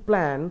need to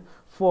plan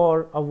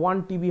for a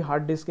 1 TB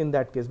hard disk in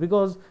that case,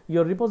 because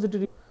your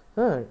repository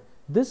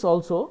this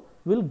also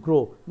will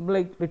grow.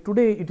 Like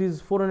today it is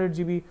 400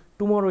 GB,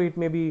 tomorrow it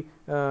may be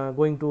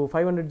going to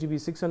 500 GB,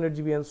 600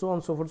 GB, and so on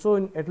and so forth.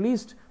 So at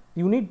least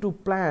you need to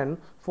plan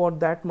for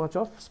that much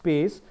of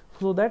space,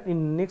 so that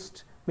in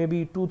next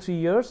maybe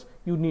 2-3 years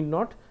you need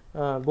not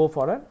go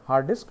for a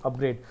hard disk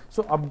upgrade.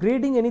 So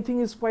upgrading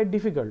anything is quite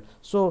difficult,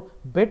 so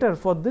better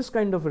for this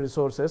kind of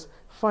resources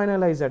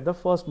finalize at the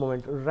first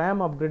moment. RAM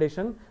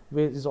upgradation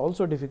is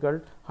also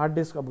difficult, hard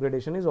disk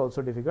upgradation is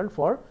also difficult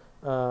for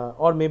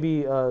or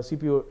maybe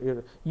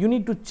CPU. You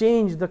need to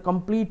change the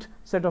complete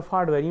set of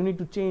hardware, you need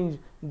to change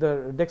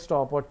the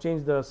desktop or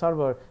change the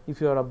server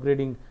if you are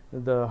upgrading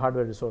the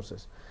hardware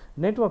resources.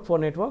 Network, for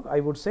network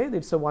I would say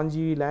it's a 1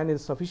 GB LAN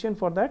is sufficient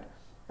for that,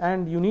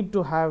 and you need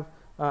to have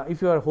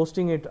if you are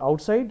hosting it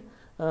outside,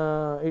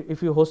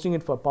 if you are hosting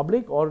it for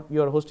public, or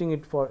you are hosting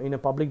it for in a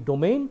public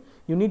domain,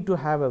 you need to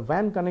have a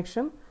WAN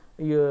connection,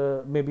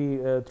 maybe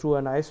through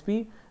an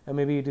ISP,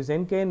 maybe it is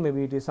NKN,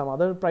 maybe it is some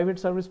other private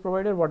service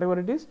provider, whatever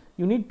it is,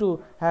 you need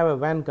to have a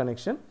WAN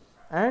connection.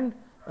 And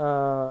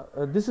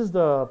this is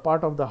the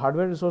part of the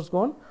hardware resource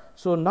gone.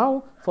 So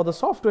now for the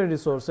software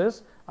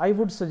resources, I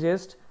would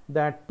suggest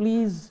that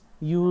please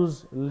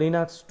use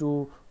Linux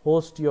to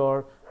host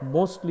your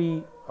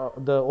mostly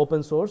the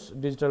open source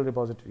digital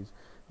repositories,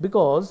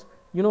 because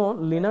you know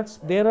Linux,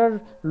 there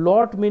are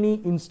lot many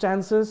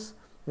instances,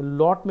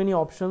 lot many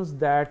options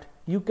that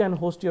you can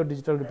host your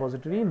digital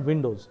repository in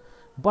Windows,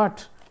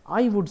 but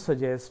I would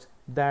suggest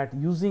that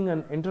using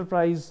an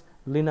enterprise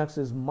Linux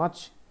is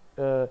much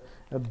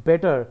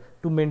better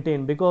to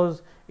maintain,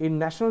 because in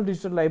National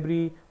Digital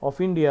Library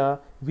of India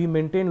we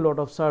maintain a lot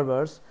of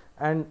servers,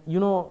 and you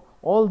know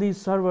all these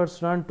servers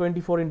run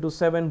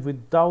 24/7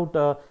 without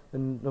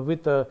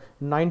with a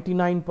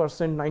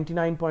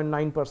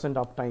 99.9%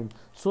 uptime.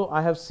 So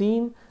I have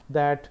seen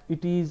that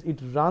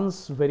it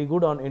runs very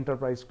good on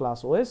enterprise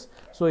class OS.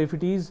 So if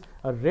it is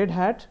a Red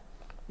Hat,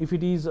 if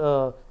it is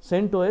a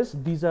CentOS,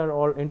 these are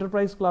all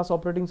enterprise class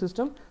operating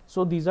system.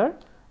 So these are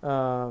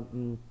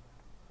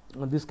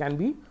this can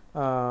be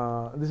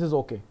this is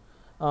okay.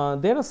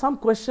 There are some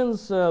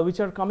questions which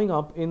are coming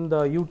up in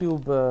the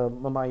YouTube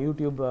my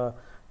YouTube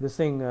this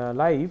thing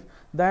live,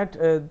 that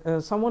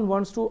someone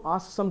wants to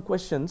ask some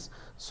questions.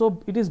 So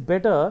it is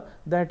better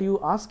that you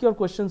ask your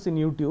questions in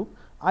YouTube.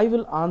 I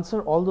will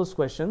answer all those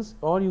questions,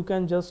 or you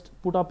can just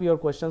put up your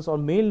questions or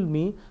mail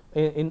me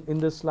in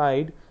this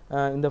slide.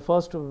 In the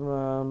first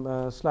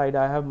slide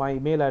I have my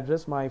mail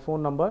address, my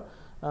phone number,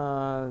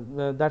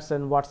 that's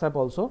in WhatsApp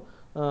also.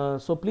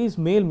 So please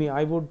mail me.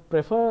 I would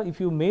prefer if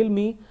you mail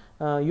me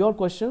your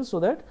questions, so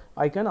that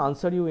I can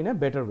answer you in a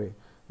better way,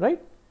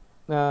 right?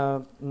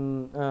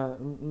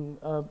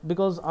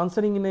 Because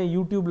answering in a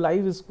YouTube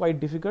live is quite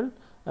difficult.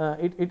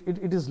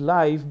 It is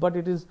live, but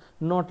it is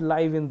not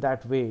live in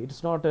that way.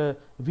 It's not a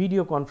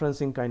video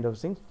conferencing kind of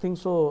thing.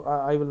 So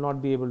I will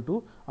not be able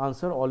to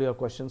answer all your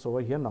questions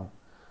over here now,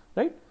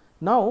 right?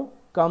 Now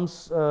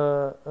comes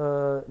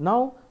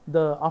now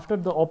after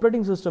the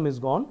operating system is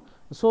gone.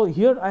 So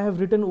here I have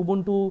written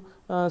Ubuntu,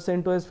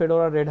 CentOS,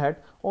 Fedora, Red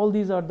Hat. All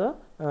these are the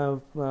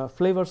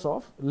flavors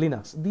of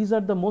Linux. These are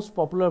the most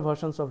popular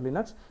versions of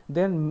Linux.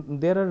 Then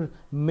there are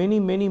many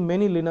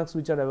Linux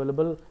which are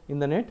available in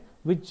the net,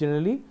 which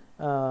generally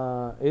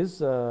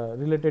is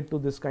related to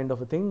this kind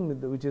of a thing,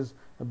 which is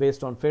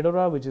based on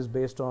Fedora, which is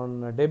based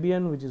on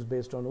Debian, which is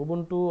based on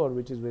Ubuntu, or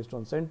which is based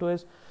on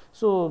CentOS.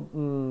 So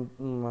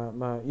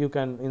you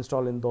can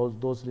install in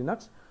those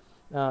Linux.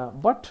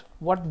 But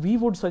what we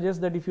would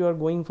suggest, that if you are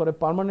going for a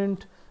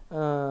permanent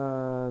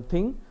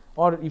thing,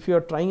 or if you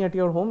are trying at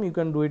your home, you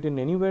can do it in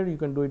anywhere. You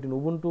can do it in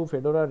Ubuntu,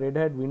 Fedora, Red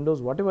Hat,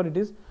 Windows, whatever it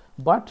is.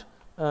 But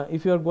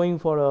if you are going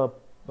for a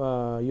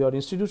your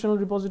institutional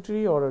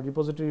repository, or a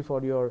repository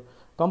for your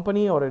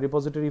company, or a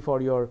repository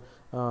for your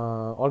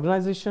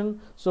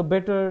organization, so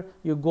better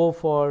you go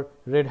for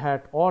Red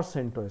Hat or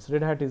CentOS.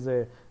 Red Hat is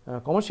a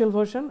commercial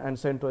version, and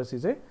CentOS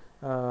is a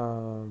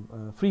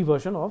free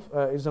version of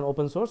is an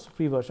open source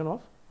free version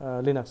of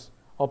Linux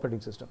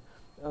operating system.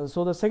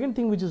 So the second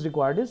thing which is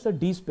required is the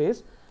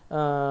DSpace,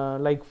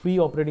 like free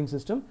operating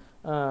system,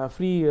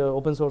 free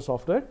open source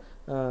software.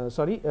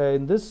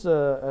 In this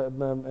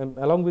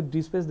along with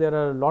DSpace, there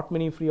are a lot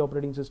many free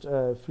operating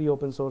system, free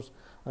open source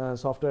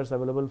softwares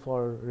available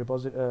for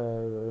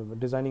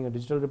designing a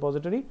digital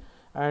repository,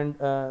 and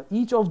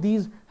each of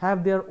these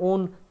have their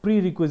own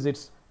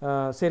prerequisites.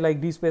 Say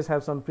like DSpace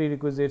have some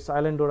prerequisites,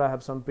 Islandora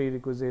have some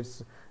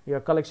prerequisites, your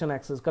collection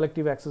access,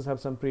 collective access have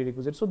some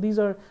prerequisites. So these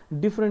are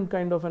different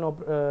kind of an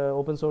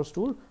open source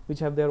tool which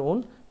have their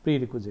own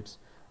prerequisites.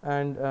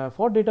 And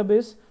for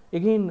database,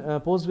 again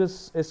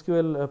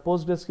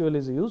PostgreSQL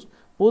is used.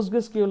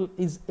 PostgreSQL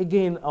is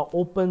again a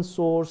open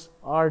source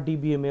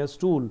RDBMS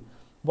tool.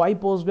 Why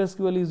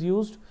PostgreSQL is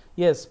used?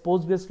 Yes,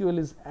 PostgreSQL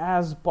is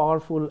as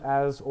powerful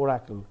as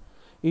Oracle.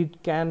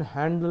 It can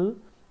handle,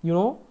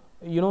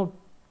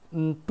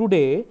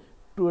 today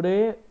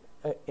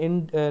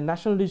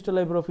National Digital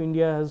Library of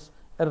India has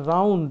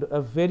around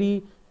a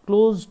very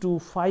close to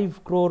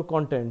 5 crore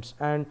contents,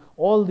 and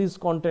all these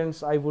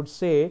contents, I would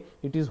say,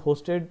 it is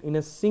hosted in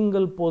a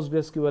single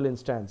PostgreSQL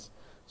instance.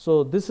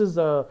 So this is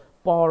the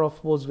power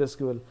of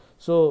PostgreSQL.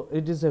 So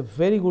it is a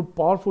very good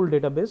powerful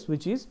database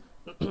which is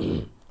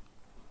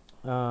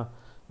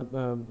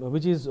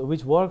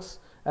which works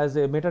as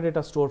a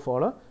metadata store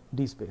for a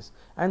DSpace.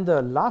 And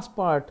the last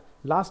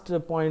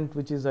point,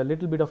 which is a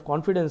little bit of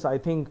confidence, I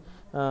think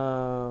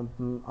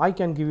I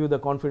can give you the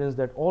confidence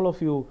that all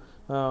of you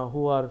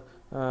who are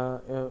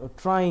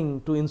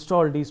trying to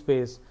install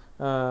DSpace,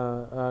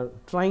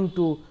 trying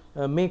to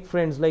make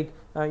friends, like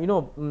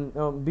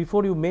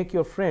before you make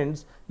your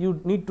friends, you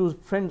need to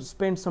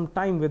spend some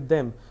time with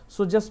them.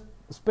 So just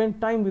spend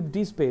time with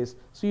DSpace,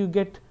 so you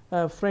get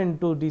a friend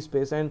to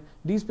DSpace, and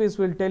DSpace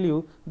will tell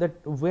you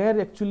that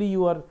where actually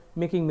you are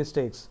making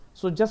mistakes.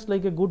 So just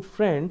like a good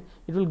friend,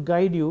 it will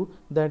guide you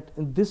that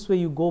in this way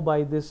you go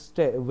by this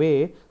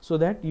way, so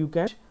that you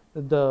can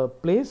the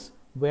place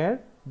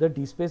where the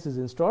DSpace is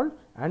installed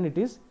and it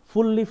is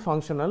fully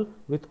functional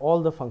with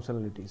all the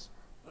functionalities.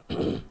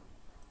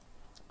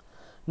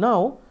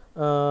 Now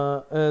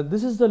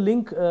this is the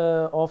link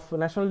of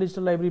National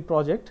Digital Library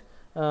project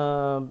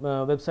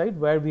website,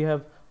 where we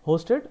have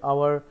hosted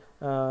our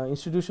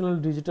institutional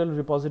digital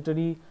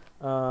repository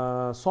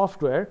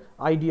software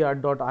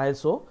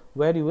idr.iso,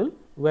 where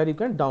you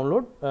can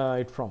download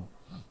it from.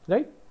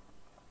 Right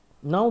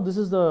now, this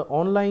is the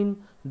online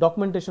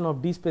documentation of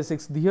DSpace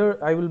 6. Here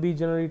I will be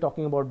generally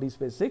talking about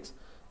DSpace 6,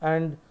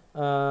 and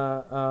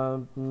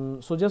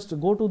so just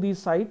go to these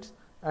sites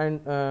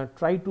and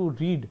try to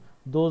read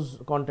those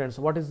contents.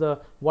 What is the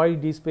why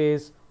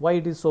DSpace, why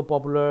it is so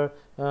popular,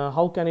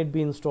 how can it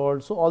be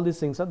installed? So all these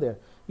things are there.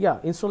 Yeah,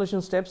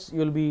 installation steps, you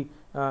will be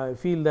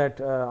feel that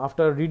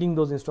after reading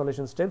those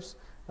installation steps,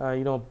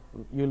 you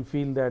will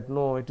feel that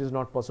no, it is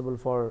not possible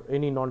for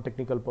any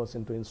non-technical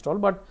person to install,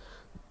 but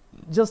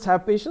just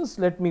have patience.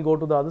 Let me go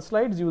to the other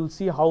slides. You will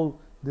see how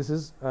this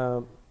is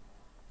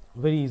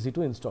very easy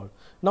to install.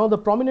 Now the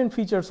prominent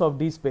features of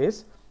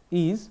DSpace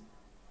is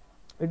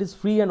it is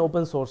free and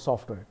open source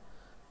software.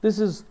 This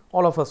is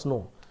all of us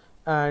know.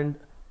 And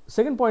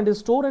second point is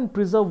store and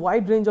preserve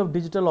wide range of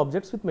digital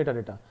objects with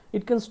metadata.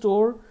 It can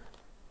store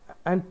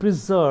and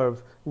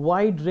preserve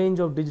wide range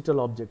of digital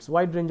objects,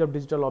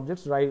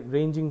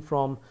 ranging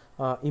from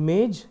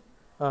image,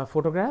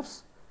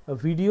 photographs,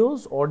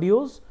 videos,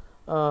 audios,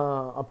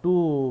 up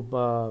to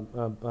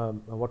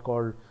what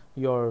called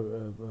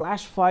your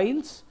flash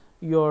files,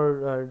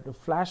 your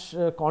flash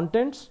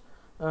contents.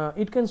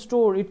 It can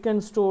store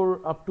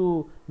up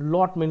to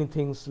lot many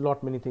things.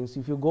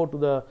 If you go to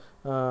the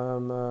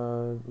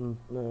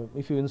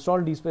if you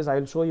install DSpace, I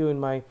will show you in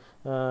my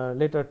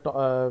later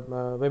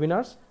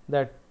webinars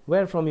that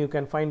where from you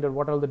can find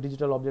what are the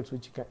digital objects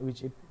which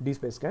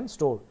DSpace can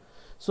store.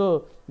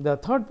 So the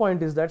third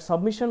point is that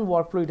submission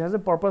workflow. It has a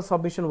proper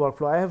submission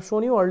workflow. I have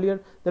shown you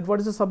earlier that what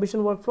is the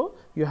submission workflow.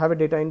 You have a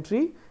data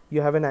entry,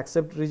 you have an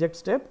accept reject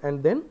step,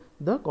 and then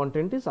the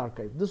content is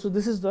archived.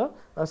 This is the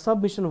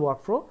submission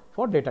workflow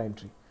for data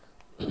entry.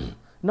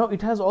 Now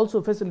it has also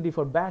facility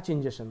for batch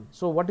ingestion.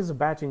 So what is a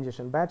batch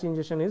ingestion? Batch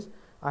ingestion is,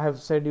 I have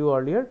said you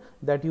earlier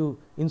that you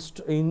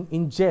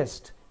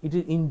ingest. It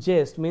is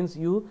ingest means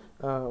you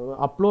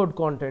upload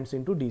contents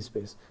into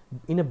DSpace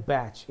in a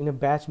batch. In a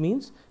batch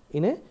means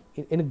in a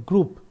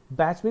group.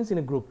 Batch means in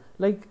a group.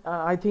 Like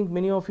I think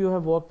many of you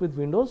have worked with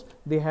Windows.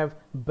 They have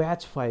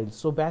batch files.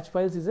 So batch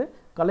files is a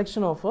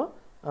collection of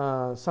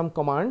some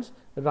commands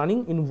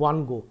running in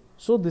one go.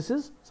 So this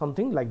is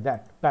something like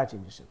that, batch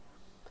ingestion.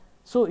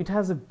 So it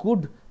has a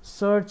good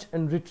search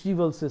and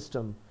retrieval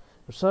system.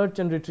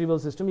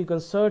 You can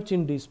search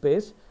in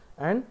DSpace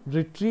and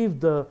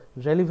retrieve the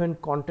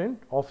relevant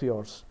content of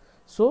yours.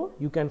 So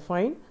you can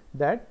find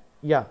that,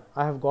 yeah,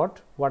 I have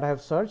got what I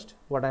have searched.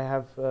 What I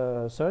have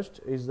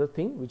searched is the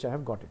thing which I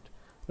have got it,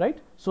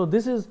 right? So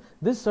this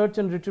search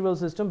and retrieval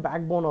system,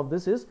 backbone of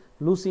this is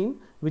Lucene,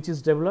 which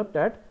is developed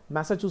at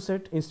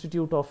Massachusetts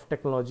Institute of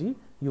Technology,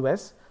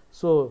 US.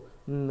 So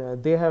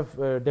they have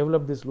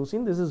developed this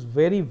Lucene. This is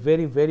very,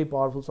 very, very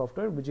powerful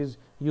software which is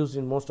used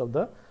in most of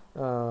the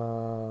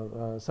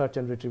search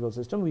and retrieval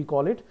system. We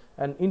call it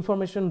an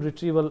information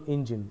retrieval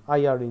engine,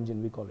 IR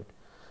engine we call it.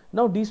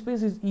 Now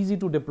DSpace is easy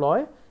to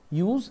deploy,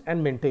 use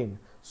and maintain.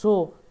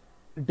 So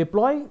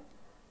deploy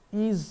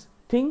is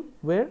thing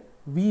where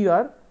we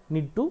are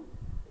need to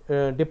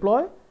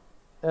deploy.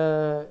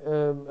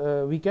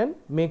 We can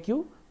make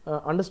you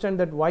understand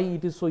that why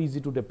it is so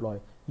easy to deploy.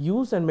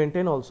 Use and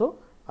maintain also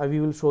we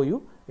will show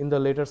you in the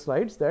later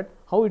slides that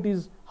how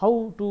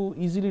to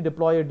easily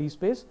deploy a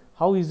DSpace,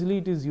 how easily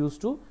it is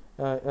used to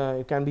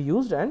it can be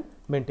used and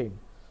maintained.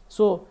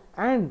 So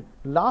and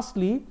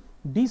lastly,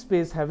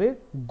 DSpace have a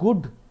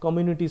good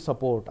community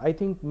support. I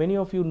think many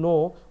of you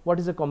know what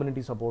is a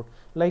community support.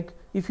 Like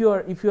if you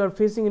are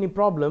facing any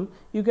problem,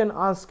 you can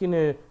ask in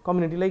a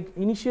community. Like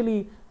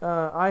initially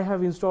I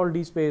have installed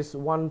DSpace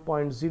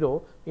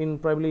 1.0 in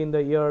probably in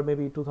the year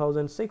maybe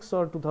 2006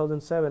 or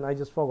 2007, I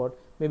just forgot,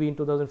 maybe in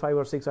 2005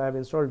 or 6 I have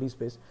installed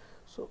DSpace.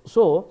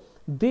 So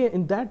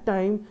in that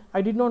time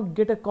I did not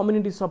get a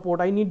community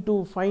support. I need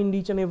to find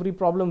each and every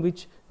problem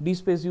which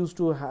DSpace used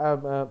to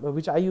have,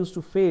 which I used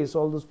to face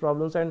all those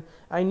problems, and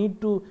I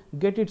need to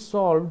get it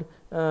solved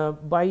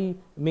by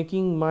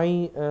making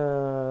my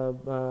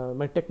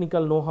my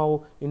technical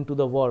know-how into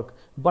the work.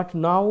 But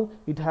now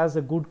it has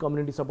a good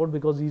community support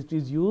because it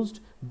is used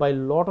by a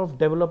lot of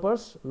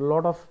developers,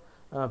 lot of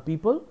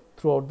people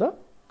throughout the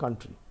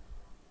country.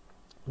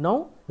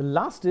 Now the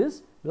last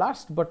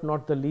but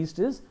not the least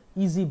is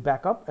easy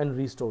backup and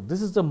restore.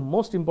 This is the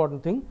most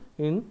important thing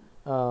in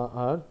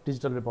a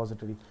digital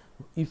repository.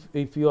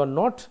 If you are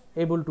not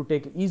able to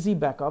take easy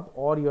backup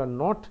or you are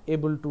not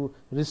able to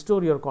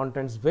restore your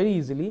contents very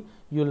easily,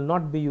 you will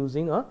not be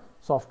using a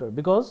software,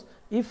 because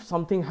if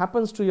something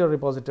happens to your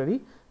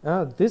repository,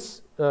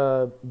 this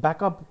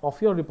backup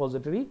of your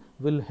repository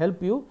will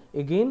help you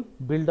again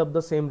build up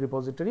the same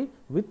repository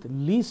with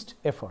least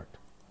effort.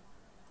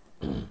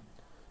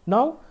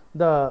 Now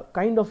the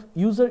kind of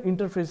user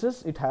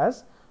interfaces it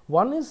has,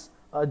 one is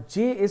a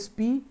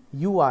JSP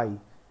UI,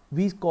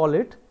 we call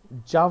it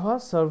Java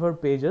Server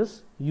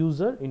Pages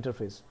user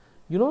interface.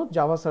 You know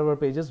Java Server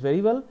Pages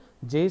very well.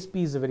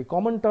 JSP is a very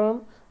common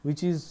term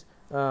which you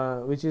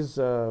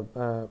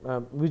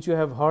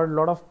have heard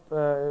lot of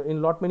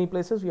in many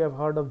places. You have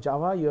heard of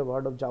Java, you have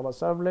heard of Java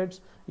servlets,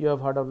 you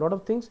have heard of lot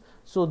of things.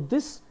 So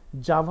this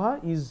Java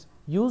is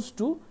used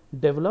to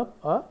develop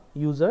a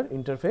user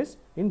interface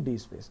in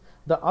DSpace.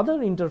 The other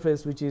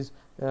interface which is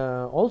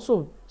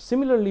also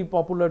similarly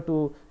popular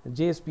to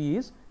JSP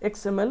is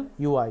XML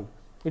UI.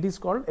 It is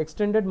called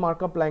Extended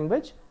Markup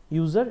Language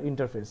User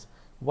Interface.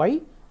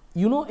 Why?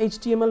 You know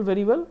HTML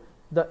very well.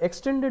 The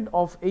extended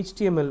of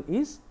HTML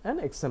is an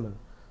XML.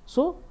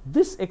 So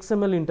this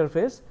XML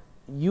interface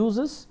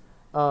uses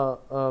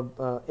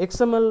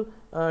XML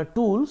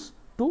tools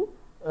to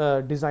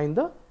design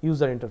the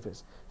user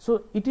interface.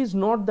 So it is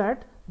not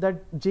that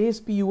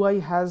JSP UI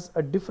has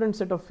a different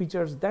set of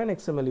features than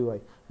XML UI.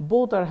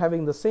 Both are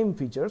having the same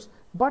features,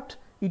 but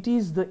it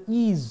is the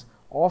ease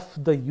of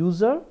the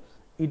user,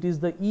 it is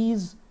the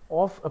ease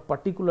of a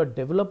particular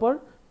developer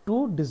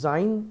to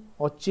design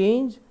or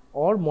change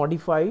or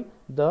modify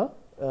the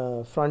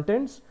front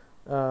ends,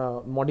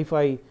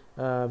 modify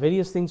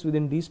various things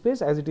within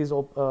DSpace as it is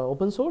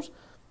open source.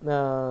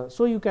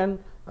 So you can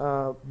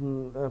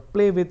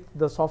play with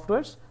the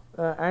softwares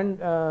and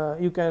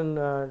you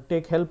can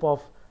take help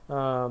of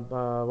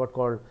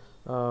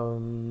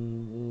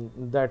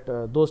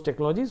those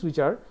technologies which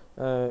are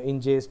in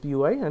JSP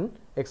UI and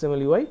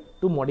XML UI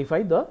to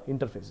modify the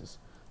interfaces.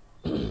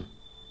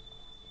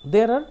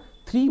 There are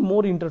three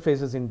more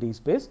interfaces in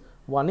DSpace.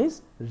 One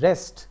is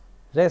REST.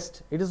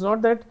 REST. It is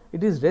not that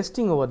it is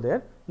resting over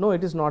there. No,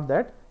 it is not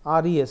that.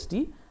 REST.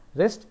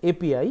 REST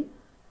API.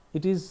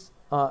 It is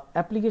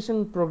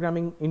application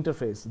programming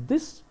interface.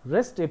 This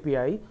REST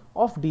API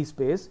of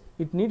DSpace,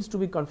 it needs to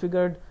be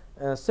configured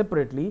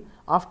separately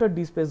after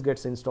DSpace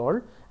gets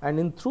installed,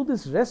 and through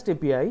this REST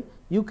API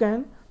you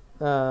can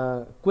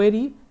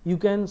query, you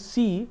can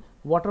see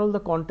what are all the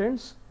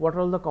contents, what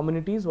are all the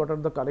communities, what are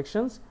the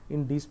collections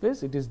in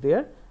DSpace. It is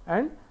there,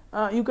 and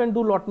you can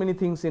do lot many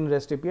things in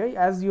REST API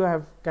as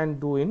you can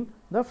do in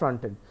the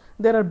front end.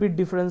 There are bit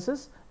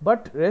differences,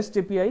 but REST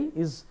API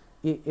is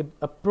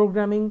a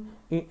programming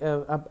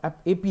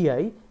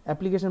API,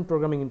 application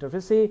programming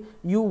interface. Say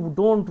you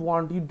don't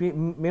want,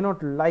 you may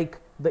not like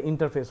the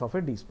interface of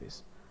a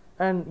DSpace,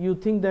 and you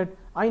think that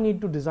I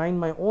need to design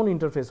my own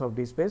interface of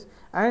DSpace,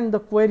 and the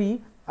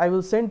query I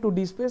will send to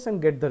DSpace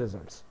and get the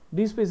results.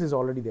 DSpace is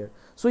already there.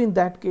 So in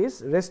that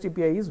case, REST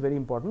API is very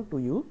important to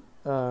you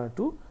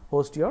to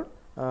host your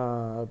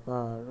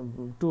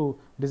to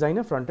design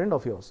a front end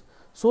of yours.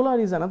 Solr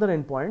is another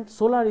endpoint.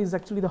 Solr is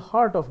actually the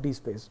heart of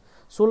DSpace.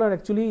 Solr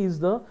actually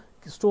is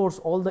stores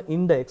all the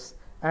index,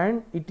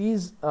 and it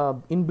is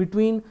in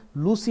between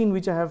Lucene,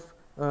 which I have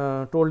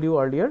told you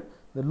earlier,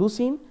 the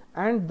Lucene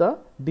and the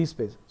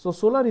DSpace. So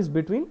Solr is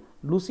between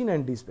Lucene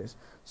and DSpace.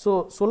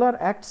 So Solr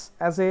acts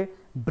as a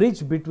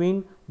bridge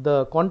between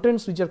the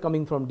contents which are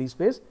coming from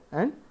DSpace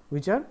and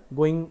which are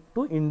going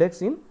to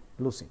index in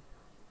Lucene.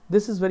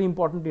 This is very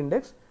important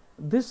index.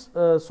 This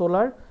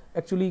Solr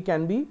actually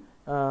can be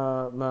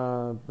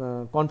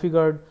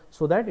configured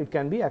so that it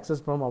can be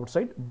accessed from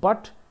outside,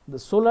 but the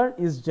Solar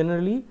is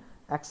generally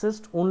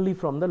accessed only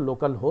from the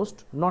local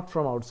host, not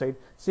from outside.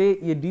 Say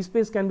a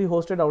DSpace can be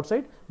hosted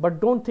outside, but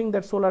don't think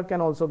that Solar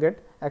can also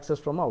get access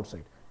from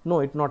outside. No,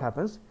 it not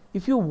happens.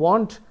 If you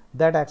want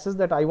that access,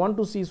 that I want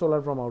to see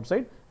Solar from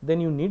outside, then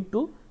you need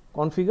to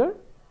configure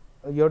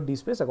your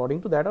DSpace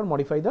according to that or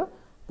modify the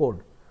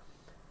code.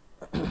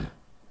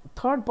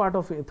 Third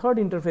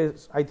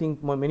interface, I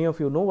think many of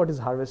you know what is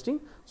harvesting.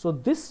 So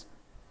this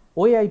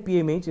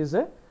OAI-PMH is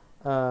a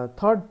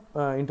third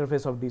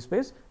interface of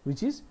DSpace,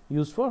 which is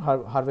used for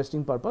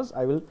harvesting purpose.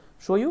 I will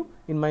show you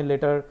in my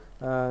later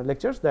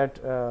lectures that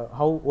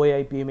how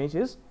OAI-PMH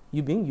is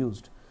being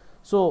used.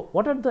 So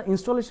what are the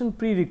installation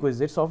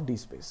prerequisites of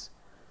DSpace?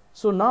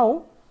 So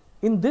now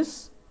in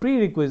this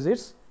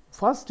prerequisites,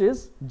 first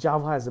is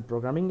Java as a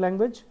programming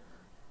language.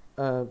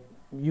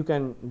 You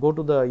can go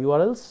to the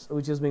URLs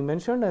which is being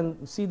mentioned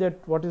and see that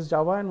what is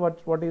Java and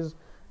what is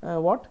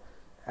what.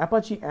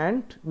 Apache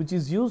Ant, which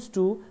is used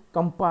to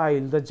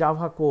compile the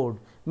Java code.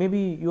 Maybe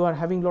you are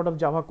having a lot of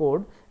Java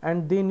code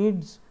and they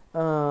needs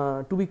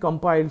to be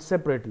compiled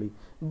separately,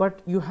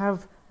 but you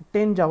have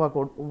 10 Java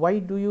code. Why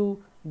do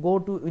you go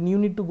to, you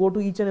need to go to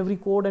each and every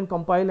code and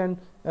compile and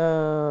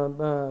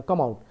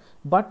come out?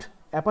 But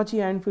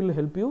Apache Ant will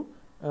help you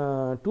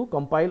to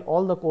compile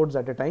all the codes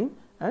at a time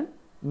and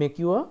make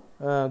you a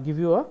give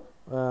you a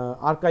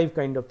archive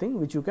kind of thing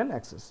which you can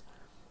access.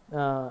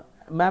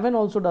 Maven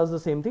also does the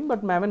same thing,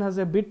 but Maven has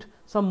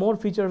some more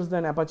features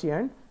than Apache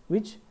Ant,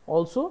 which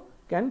also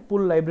can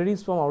pull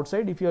libraries from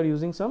outside if you are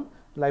using some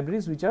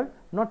libraries which are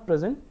not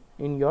present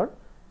in your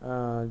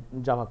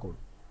Java code.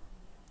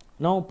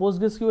 Now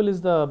PostgreSQL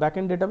is the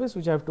backend database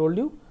which I have told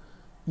you.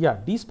 Yeah,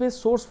 DSpace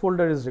source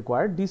folder is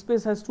required.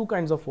 DSpace has two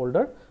kinds of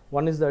folder.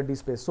 One is the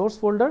DSpace source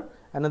folder,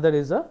 another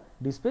is a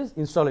DSpace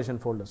installation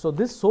folder. So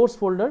this source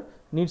folder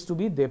needs to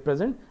be there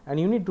present, and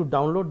you need to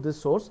download this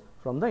source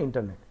from the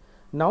internet.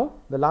 Now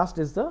the last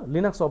is the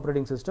Linux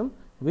operating system,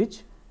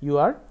 which you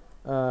are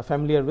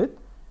familiar with.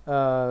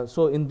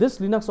 So in this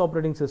Linux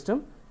operating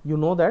system, you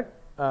know that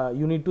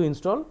you need to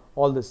install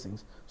all these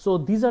things. So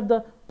these are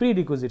the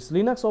prerequisites: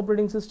 Linux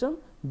operating system,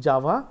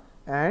 Java,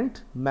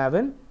 Ant,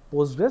 Maven,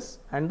 Postgres,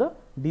 and the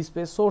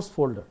DSpace source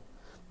folder.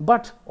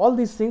 But all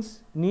these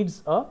things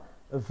needs a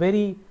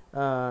very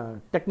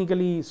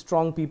technically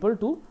strong people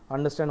to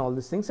understand all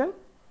these things and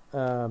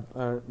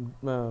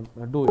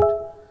do it.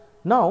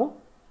 Now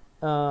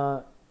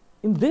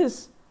in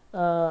this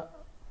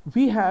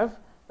we have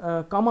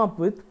come up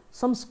with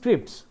some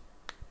scripts.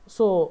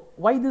 So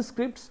why these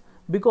scripts?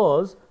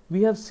 Because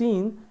we have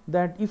seen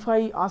that if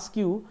I ask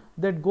you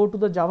that go to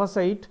the Java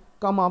site,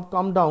 come up,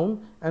 come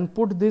down and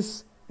put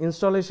this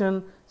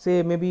installation,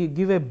 say maybe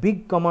give a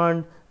big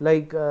command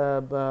like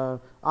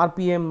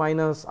rpm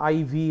minus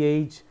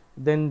ivh,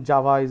 then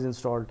Java is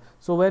installed.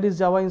 So where is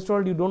Java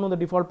installed? You don't know the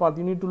default path,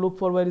 you need to look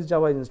for where is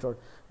Java is installed.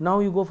 Now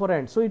you go for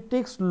Ant. So it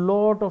takes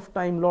lot of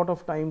time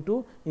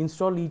to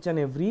install each and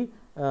every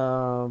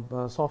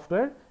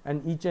software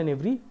and each and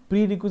every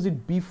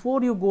prerequisite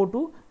before you go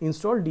to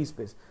install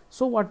DSpace.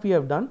 So what we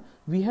have done,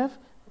 we have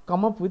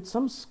come up with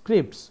some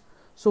scripts.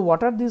 So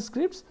what are these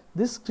scripts?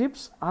 These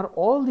scripts are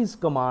all these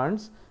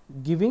commands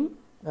giving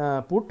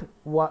put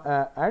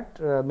at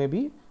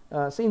maybe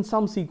say in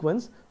some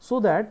sequence, so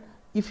that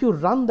if you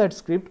run that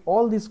script,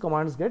 all these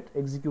commands get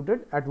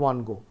executed at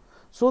one go.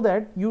 So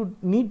that you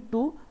need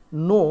to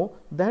know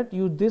that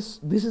this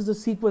is the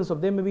sequence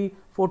of, there may be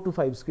 4 to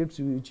 5 scripts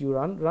which you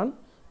run.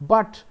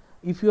 But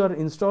if you are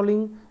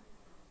installing,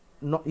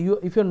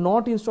 if you are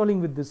not installing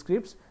with the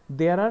scripts,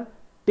 there are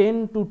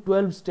 10 to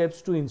 12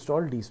 steps to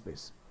install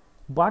DSpace.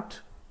 But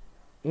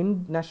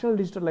in National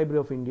Digital Library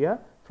of India,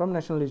 from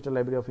National Digital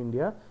Library of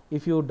India,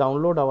 if you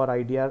download our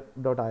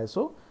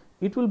idea.iso,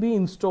 it will be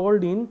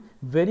installed in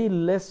very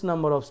less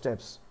number of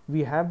steps.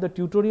 We have the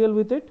tutorial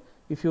with it.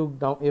 If you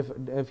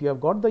have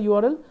got the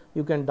URL,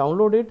 you can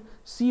download it,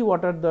 see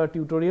what are the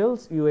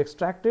tutorials, you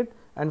extract it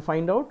and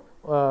find out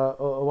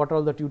what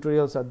all the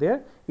tutorials are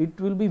there. It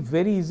will be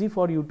very easy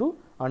for you to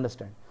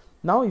understand.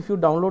 Now if you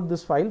download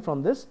this file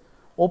from this,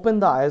 open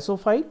the ISO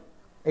file,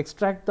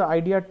 extract the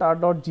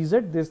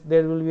idea.tar.gz.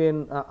 There will be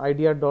an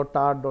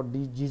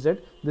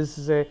idea.tar.gz. This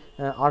is a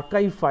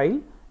archive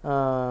file.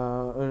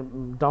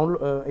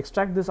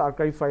 Extract this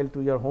archive file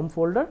to your home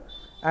folder,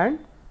 and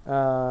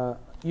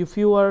if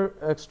you are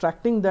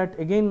extracting that,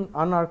 again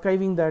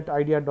unarchiving that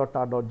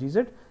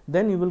idea.tar.gz,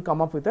 then you will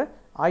come up with a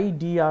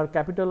IDR,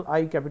 capital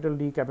I, capital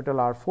D, capital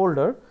R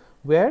folder,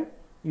 where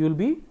you will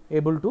be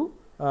able to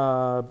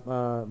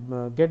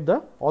get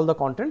all the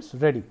contents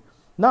ready.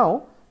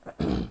 Now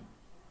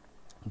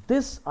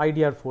this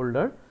IDR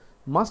folder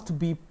must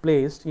be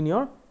placed in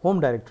your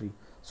home directory.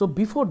 So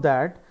before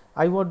that,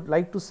 I would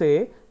like to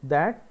say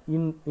that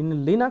in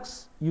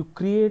Linux you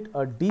create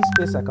a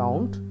DSpace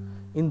account.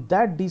 In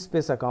that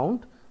DSpace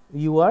account,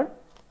 you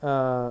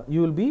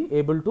will be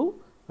able to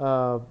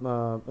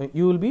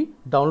you will be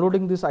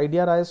downloading this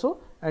IDR ISO,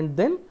 and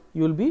then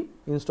you will be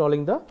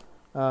installing the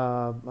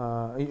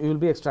you will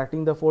be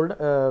extracting the folder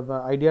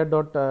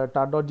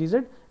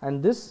idr.tar.gz,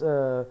 and this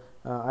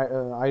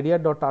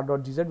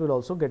idr.tar.gz will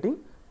also getting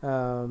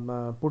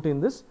put in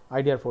this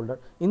IDR folder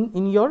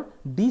in your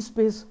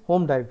DSpace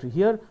home directory.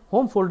 Here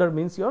home folder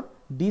means your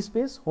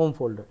DSpace home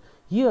folder.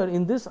 Here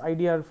in this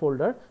IDR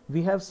folder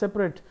we have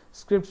separate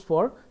scripts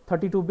for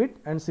 32-bit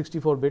and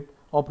 64-bit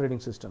operating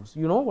systems.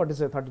 You know what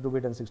is a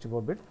 32-bit and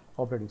 64-bit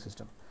operating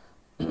system.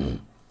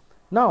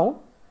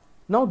 Now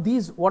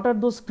these, what are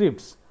those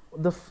scripts?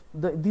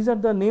 These are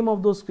the name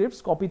of those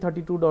scripts: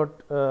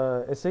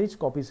 copy32.sh,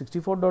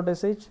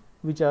 copy64.sh,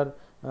 which are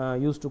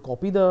used to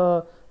copy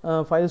the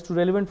files to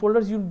relevant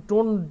folders. You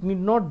need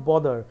not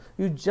bother.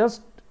 You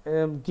just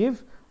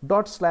give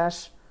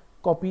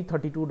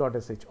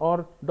 /copy32.sh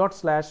or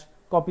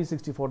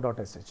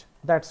 /copy64.sh.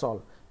 That's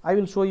all. I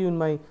will show you in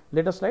my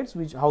later slides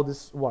how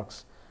this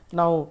works.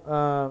 Now,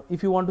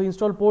 if you want to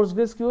install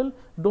PostgreSQL,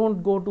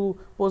 don't go to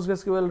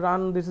PostgreSQL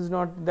run. This is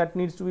not, that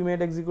needs to be made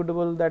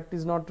executable. That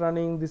is not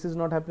running. This is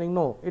not happening.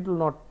 No, it will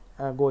not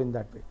go in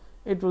that way.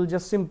 It will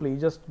just simply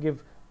just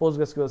give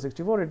PostgreSQL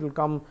 64. It will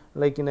come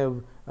like in a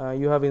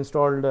you have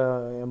installed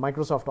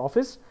Microsoft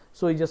Office.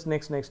 So you just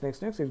next,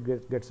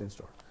 it gets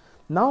installed.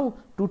 Now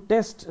to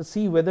test,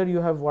 see whether you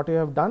have what you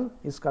have done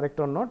is correct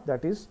or not,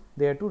 that is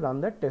there to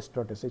run that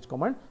test.sh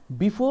command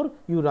before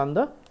you run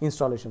the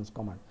installations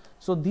command.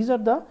 So these are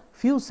the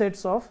few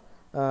sets of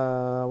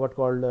what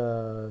called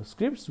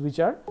scripts which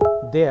are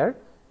there,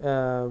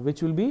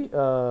 which will be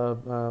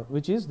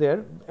which is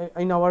there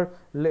in our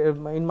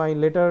in my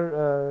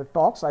later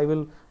talks. I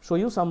will show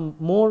you some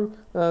more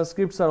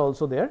scripts are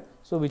also there,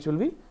 so which will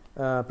be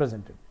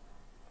presented.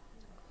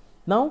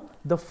 Now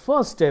the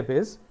first step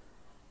is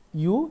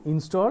you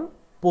install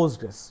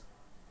Postgres.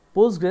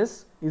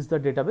 Postgres is the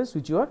database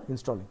which you are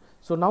installing.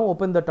 So now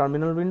open the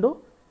terminal window,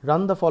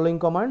 run the following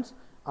commands.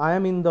 I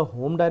am in the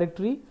home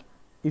directory.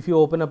 If you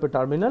open up a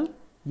terminal,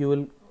 you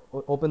will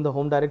open the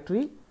home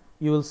directory.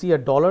 You will see a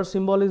dollar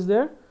symbol is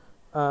there.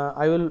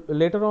 I will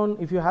later on,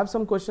 if you have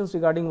some questions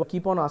regarding,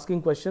 keep on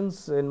asking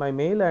questions in my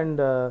mail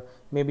and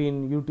maybe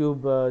in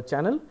YouTube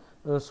channel,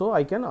 so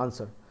I can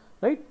answer,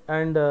 right?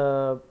 And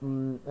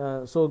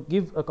so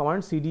give a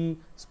command cd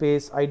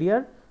space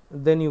idr,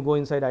 then you go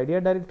inside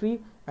idr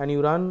directory and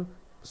you run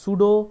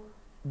sudo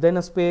then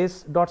a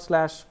space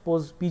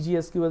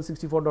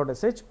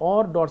 /pgsql64.sh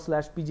or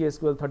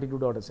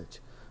 /pgsql32.sh,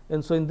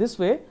 and so in this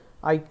way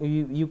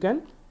you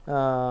can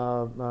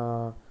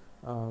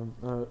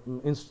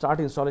start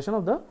installation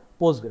of the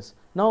Postgres.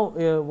 Now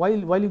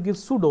while you give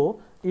sudo,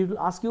 it will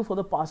ask you for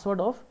the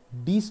password of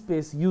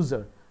DSpace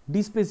user,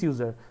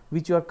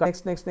 which you are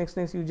next,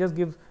 you just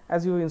give,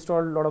 as you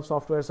installed a lot of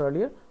softwares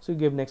earlier, so you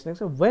give next.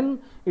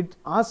 When it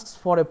asks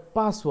for a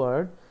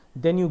password,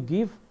 then you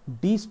give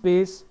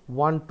DSpace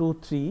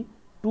 123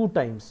 two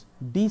times,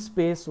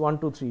 DSpace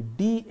 123,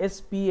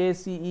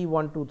 DSpace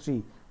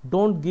 123.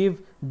 Don't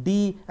give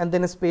D and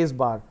then a space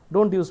bar.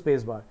 Don't use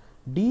space bar.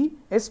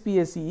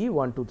 DSpace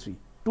 123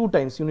 two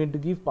times. You need to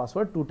give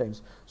password two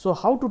times. So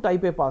how to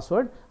type a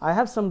password? I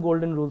have some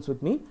golden rules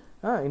with me.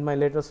 In my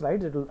later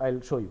slides,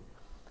 I'll show you.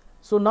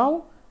 So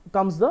now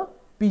comes the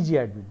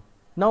pgadmin.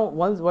 Now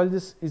while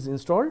this is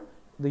installed,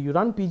 you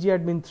run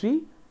pgadmin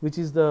 3, which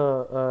is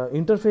the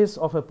interface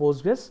of a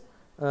Postgres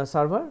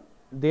server.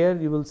 There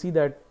you will see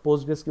that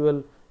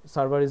PostgreSQL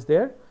server is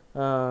there.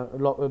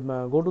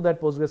 Go to that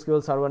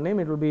PostgreSQL server name.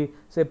 It will be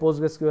say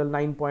PostgreSQL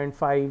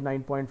 9.5,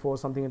 9.4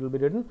 something, it will be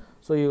written.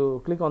 So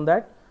you click on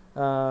that,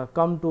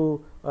 come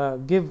to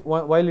give,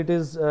 while it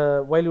is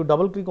while you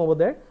double click over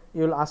there, it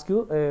will ask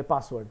you a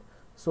password.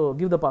 So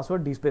give the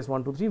password DSpace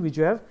 123, which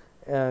you have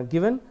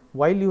given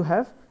while you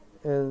have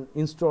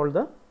installed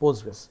the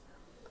Postgres.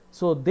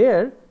 So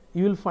there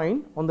you will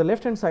find on the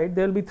left hand side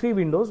there will be three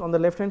windows. On the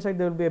left hand side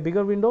there will be a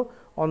bigger window,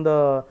 on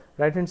the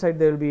right hand side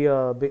there will be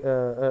a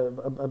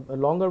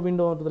longer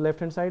window to the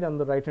left hand side, and on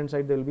the right hand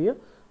side there will be a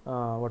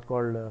what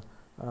called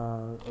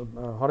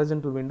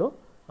horizontal window.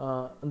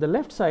 On the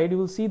left side you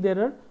will see there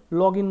are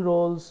login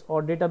roles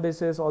or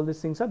databases, all these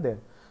things are there.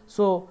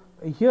 So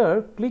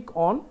here click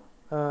on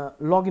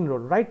login role,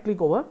 right click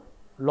over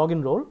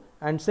login role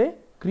and say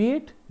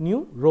create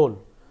new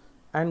role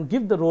and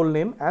give the role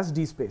name as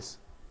DSpace,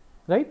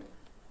 right?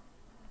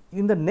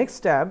 In the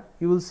next tab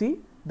you will see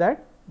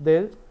that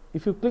there,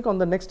 if you click on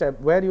the next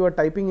tab where you are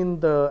typing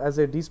in the as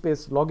a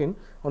DSpace login,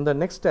 on the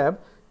next tab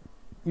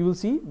you will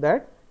see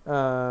that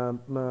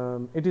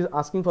it is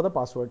asking for the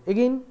password.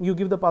 Again you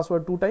give the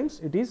password two times,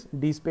 it is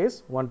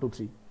DSpace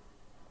 123.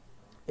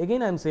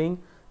 Again I am saying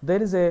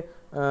there is a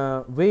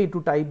way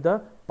to type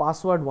the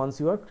password once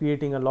you are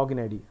creating a login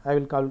ID. I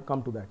will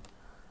come to that.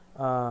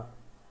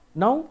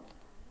 Now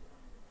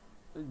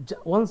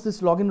once this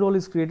login role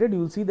is created, you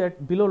will see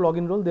that below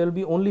login role there will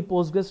be only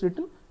Postgres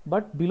written,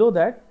 but below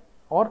that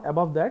or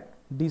above that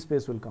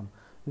DSpace will come.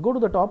 Go to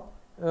the top,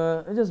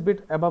 just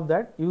bit above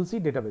that you will see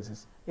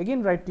databases.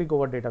 Again right click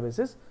over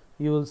databases,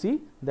 you will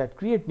see that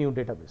create new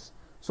database.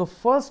 So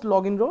first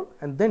login role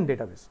and then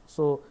database.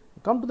 So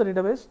come to the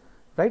database,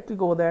 right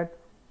click over that,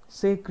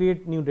 say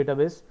create new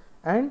database,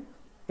 and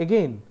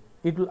again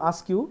it will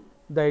ask you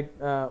that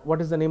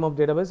what is the name of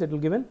database. It will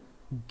given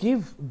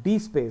give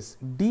DSpace,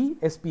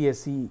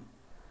 DSpace.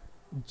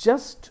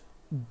 Just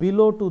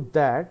below to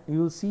that you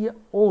will see a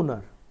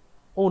owner,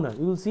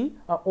 you will see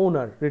a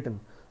owner written.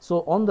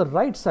 So on the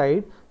right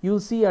side you will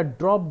see a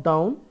drop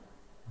down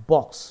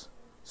box.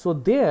 So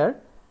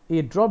there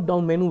a drop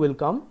down menu will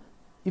come.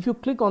 If you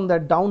click on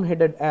that down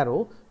headed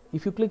arrow,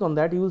 if you click on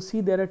that, you will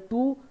see there are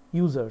two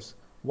users.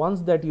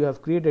 Ones that you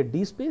have created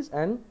DSpace,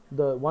 and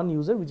the one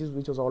user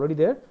which was already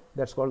there,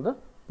 that's called the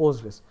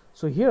Postgres.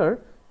 So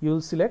here you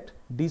will select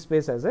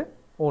DSpace as a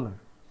owner.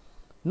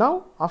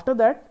 Now after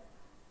that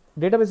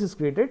database is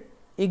created,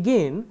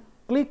 again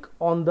click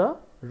on the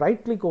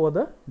right click over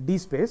the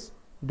DSpace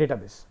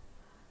database,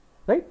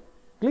 right?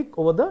 Click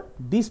over the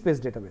DSpace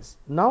database.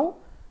 Now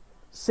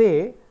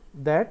say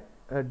that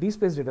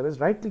DSpace database,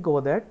 right click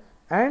over that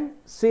and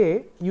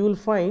say you will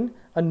find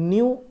a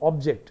new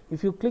object.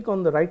 If you click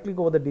on the right click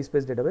over the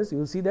DSpace database, you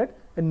will see that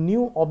a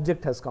new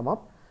object has come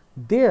up.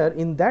 There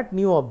in that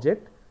new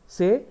object,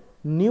 say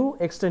new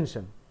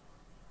extension,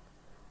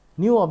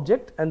 new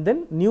object and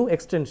then new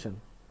extension.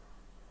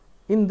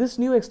 In this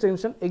new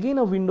extension, again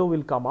a window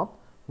will come up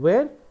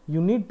where you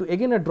need to,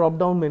 again a drop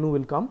down menu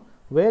will come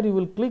where you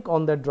will click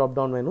on that drop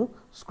down menu,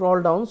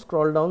 scroll down,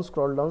 scroll down,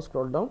 scroll down,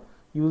 scroll down.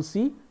 You will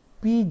see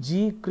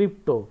PG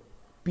Crypto,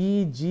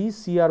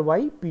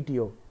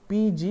 PGCRYPTO,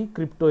 PG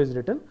Crypto is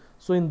written.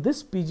 So in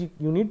this PG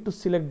you need to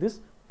select this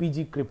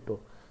PG Crypto.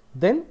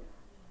 Then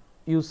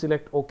you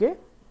select OK.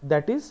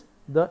 That is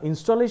the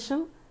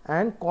installation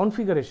and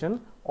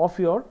configuration of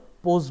your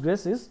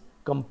Postgres is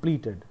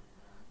completed.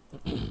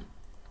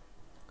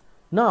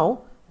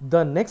 Now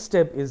the next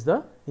step is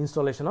the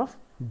installation of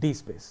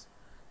DSpace.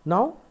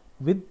 Now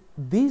with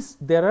these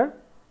there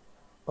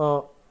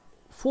are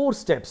 4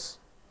 steps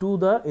to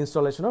the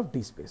installation of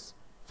DSpace.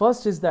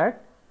 First is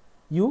that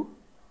you,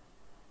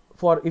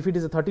 for if it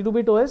is a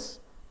 32-bit OS,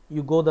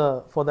 you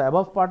go for the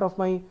above part of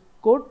my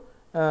code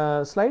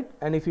slide,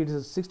 and if it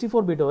is a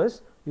 64-bit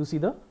OS, you see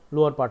the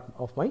lower part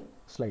of my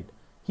slide.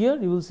 Here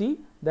you will see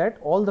that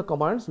all the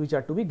commands which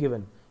are to be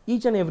given,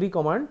 each and every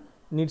command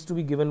needs to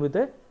be given with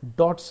a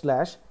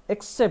 /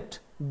 except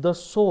the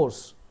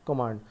source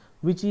command,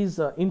 which is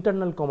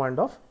internal command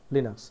of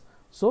Linux.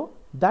 So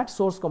that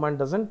source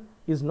command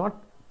is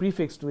not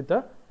prefixed with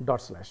a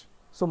 /.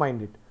 So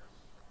mind it.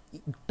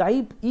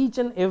 Type each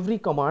and every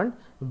command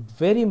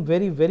very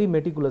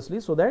meticulously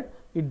so that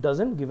it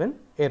doesn't give an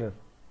error,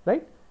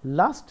 right?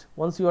 Last,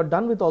 once you are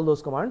done with all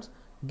those commands,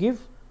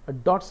 give a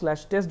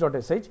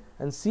 /test.sh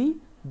and see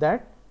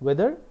that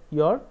whether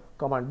your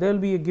command, they will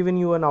be giving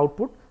you an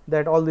output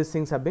that all these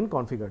things have been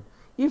configured.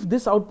 If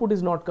this output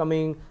is not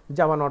coming,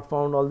 Java not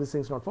found, all these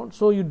things not found,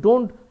 so you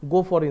don't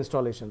go for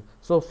installation.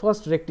 So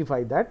first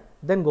rectify that,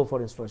 then go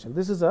for installation.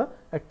 This is a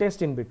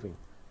test in between,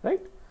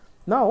 right?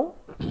 Now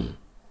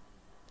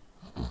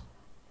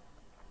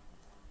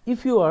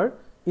if you are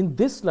in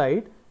this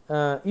slide,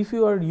 if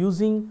you are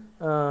using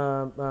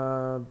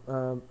a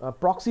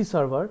proxy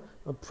server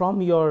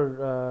from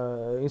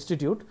your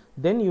institute,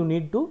 then you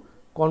need to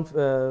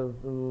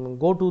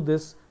go to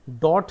this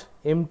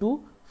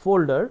 .m2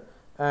 folder,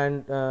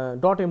 and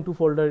 .m2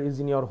 folder is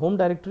in your home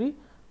directory,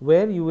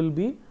 where you will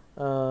be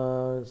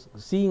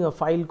seeing a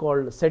file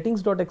called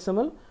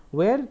settings.xml,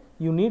 where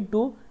you need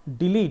to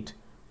delete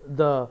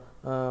the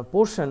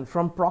portion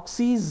from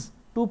proxies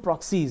to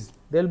proxies.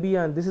 There will be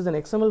this is an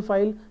XML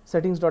file,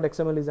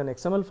 settings.xml is an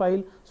XML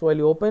file. So while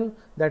you open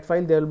that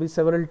file, there will be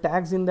several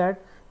tags in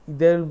that.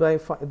 There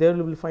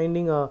will be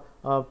finding a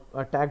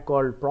tag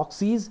called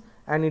proxies,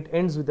 and it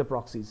ends with the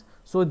proxies.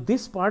 So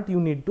this part you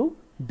need to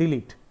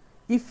delete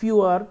if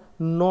you are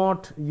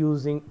not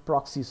using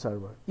proxy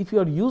server. If you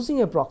are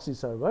using a proxy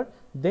server,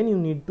 then you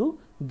need to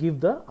give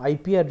the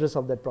IP address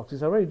of that proxy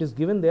server. It is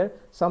given there,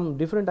 some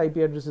different IP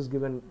address is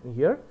given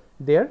here,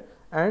 there,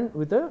 and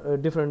with a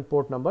different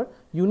port number.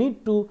 You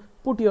need to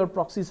put your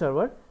proxy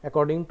server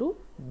according to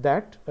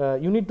that.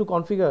 You need to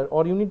configure,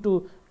 or you need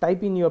to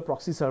type in your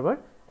proxy server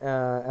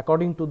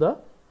according to the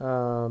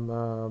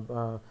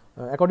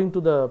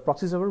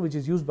proxy server which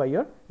is used by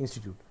your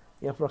institute.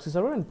 Your proxy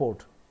server and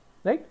port,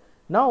 right?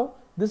 Now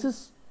this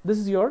is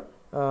your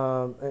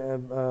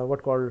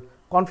what called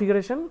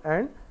configuration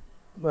and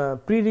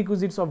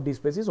prerequisites of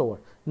DSpace is over.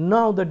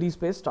 Now the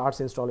DSpace starts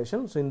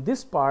installation. So in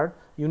this part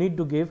you need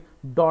to give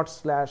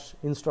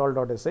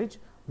 /install.sh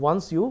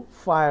once you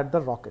fire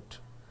the rocket.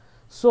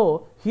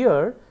 So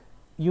here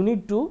you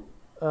need to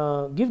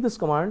give this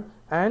command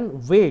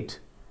and wait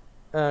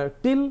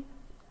till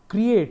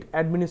create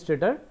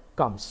administrator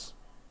comes.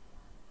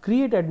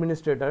 Create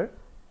administrator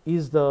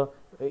is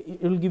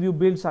it will give you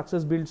build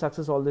success,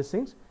 all these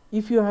things.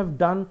 If you have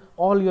done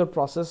all your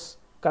process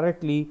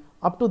correctly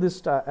up to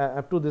this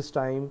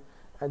time,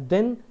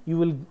 then you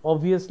will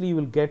obviously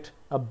get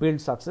a build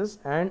success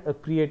and a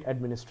create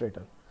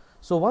administrator.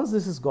 So once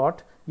this is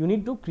got, you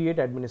need to create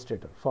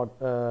administrator. For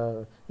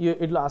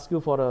it will ask you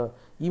for a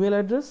email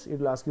address, it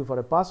will ask you for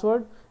a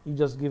password. You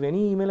just give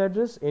any email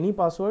address, any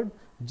password.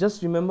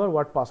 Just remember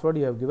what password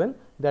you have given.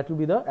 That will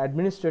be the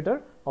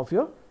administrator of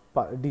your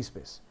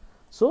DSpace.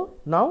 So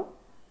now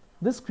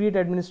this create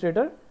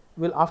administrator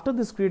will, after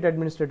this create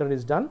administrator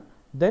is done,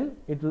 then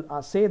it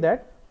will say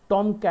that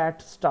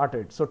Tomcat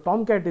started. So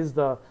Tomcat is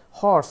the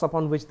horse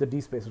upon which the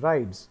DSpace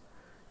rides.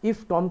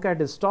 If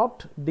Tomcat is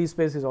stopped,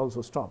 DSpace is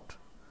also stopped.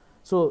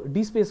 So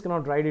DSpace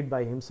cannot ride it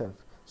by himself.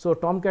 So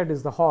Tomcat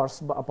is the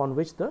horse upon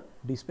which the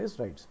DSpace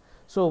rides.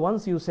 So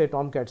once you say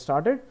Tomcat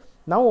started,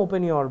 now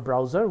open your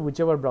browser,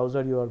 whichever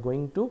browser you are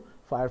going to,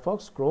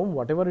 Firefox, Chrome,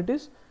 whatever it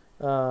is.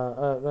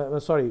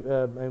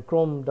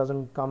 Chrome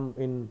doesn't come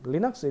in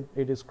Linux,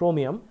 it is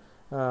Chromium.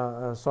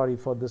 Sorry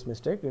for this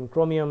mistake. In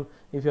Chromium,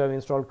 if you have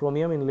installed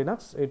Chromium in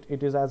Linux,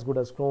 it is as good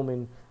as Chrome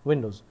in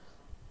Windows.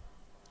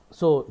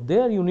 So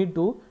there you need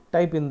to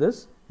type in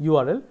this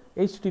URL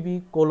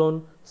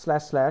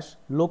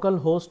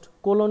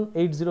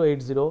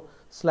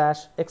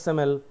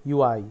http://localhost:8080/XML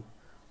UI.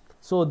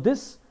 So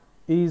this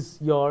is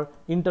your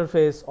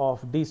interface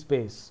of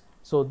DSpace.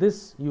 So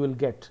this you will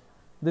get.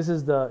 This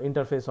is the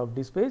interface of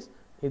DSpace.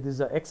 It is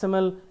the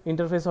XML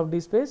interface of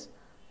DSpace,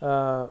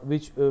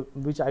 which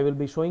I will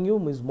be showing you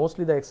is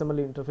mostly the XML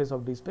interface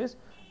of DSpace.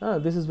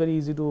 This is very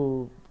easy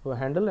to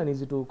handle and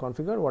easy to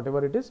configure,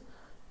 whatever it is.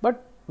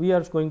 But we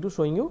are going to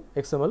showing you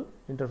XML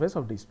interface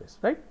of DSpace,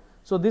 right?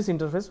 So this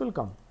interface will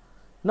come.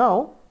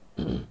 Now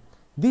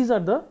these are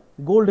the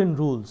golden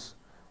rules.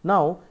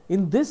 Now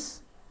in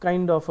this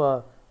kind of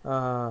a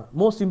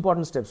most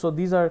important steps. So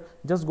these are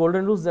just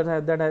golden rules that's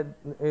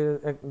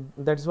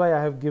why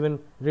I have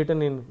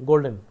written in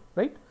golden,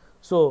 right?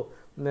 So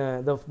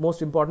the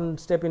most important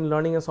step in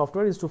learning a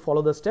software is to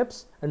follow the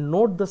steps and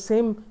note the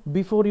same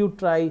before you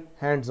try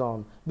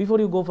hands-on, before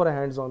you go for a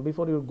hands-on,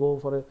 before you go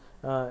for a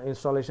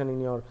installation in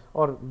your,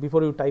 or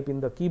before you type in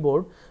the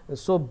keyboard.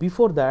 So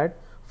before that,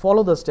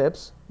 follow the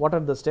steps. What are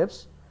the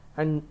steps?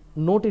 And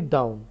note it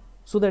down,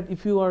 so that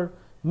if you are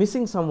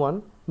missing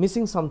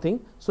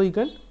something, so you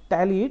can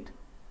tally it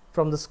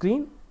from the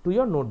screen to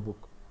your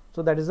notebook.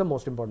 So that is the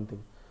most important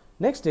thing.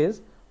 Next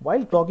is,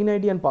 while login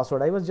ID and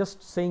password, I was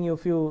just saying you a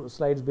few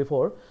slides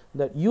before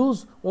that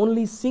use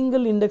only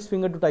single index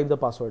finger to type the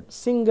password.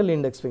 Single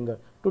index finger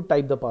to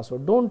type the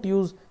password. Don't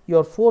use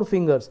your 4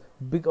 fingers,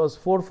 because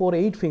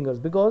 8 fingers,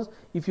 because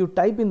if you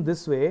type in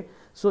this way,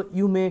 so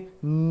you may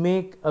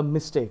make a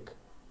mistake.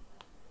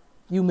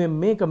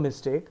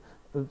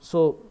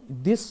 So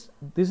this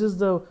is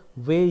the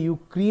way you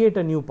create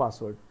a new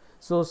password.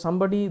 So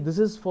this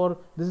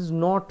is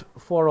not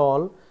for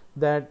all,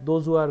 that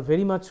those who are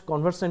very much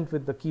conversant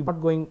with the keyboard,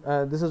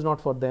 this is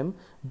not for them,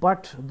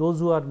 but those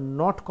who are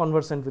not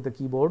conversant with the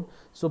keyboard,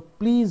 so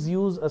please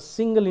use a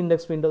single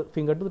index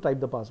finger to type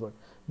the password.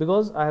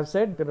 Because I have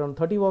said there are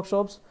 30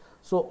 workshops,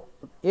 so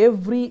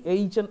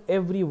each and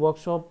every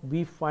workshop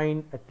we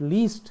find at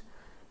least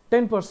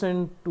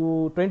 10%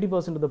 to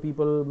 20% of the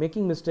people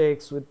making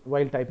mistakes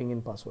while typing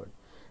in password.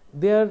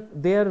 They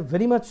are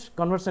very much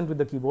conversant with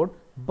the keyboard,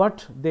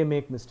 but they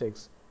make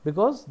mistakes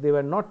because they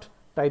were not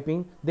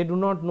typing. They do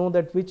not know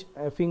that which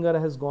finger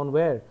has gone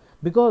where,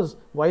 because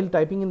while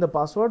typing in the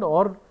password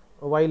or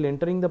while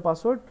entering the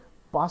password,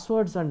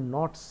 passwords are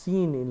not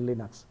seen in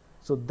Linux.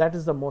 So that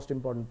is the most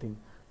important thing.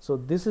 So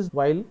this is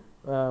why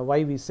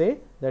we say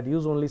that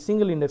use only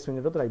single index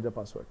finger to type the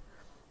password.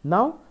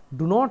 Now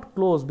do not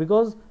close,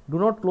 because do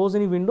not close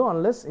any window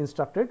unless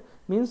instructed.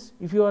 Means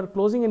if you are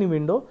closing any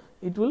window,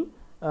 it will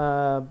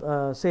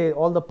say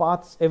all the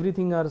paths,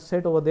 everything are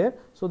set over there,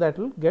 so that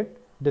will get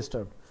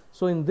disturbed.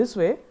 So in this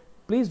way,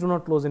 please do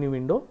not close any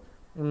window.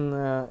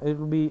 It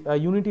will be a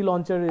Unity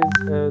launcher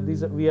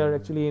is we are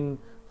actually in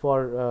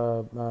for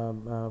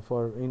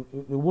in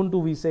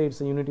Ubuntu we say it's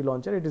a Unity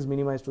launcher. It is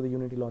minimized to the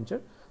Unity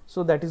launcher.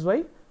 So that is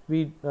why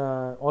we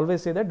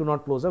always say that do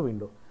not close a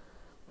window.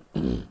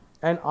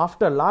 And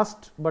after,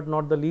 last but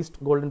not the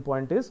least golden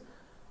point is,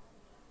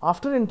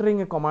 after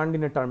entering a command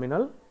in a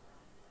terminal,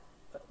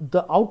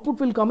 the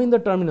output will come in the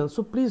terminal.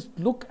 So please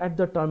look at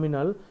the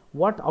terminal,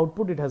 what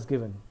output it has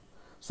given.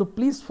 So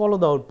please follow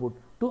the output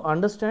to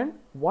understand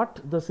what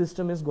the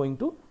system is going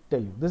to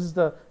tell you. These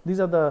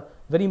are the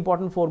very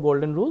important 4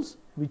 golden rules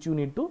which you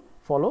need to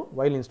follow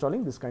while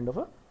installing this kind of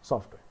a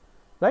software,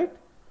 right?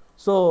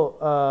 So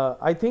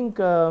I think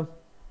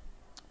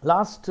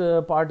last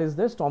part is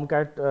this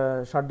Tomcat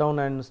shutdown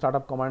and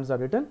startup commands are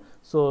written.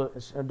 So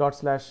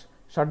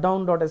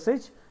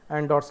 /shutdown.sh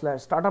and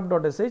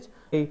 /startup.sh.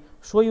 I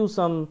show you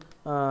some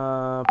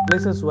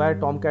places where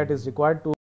Tomcat is required to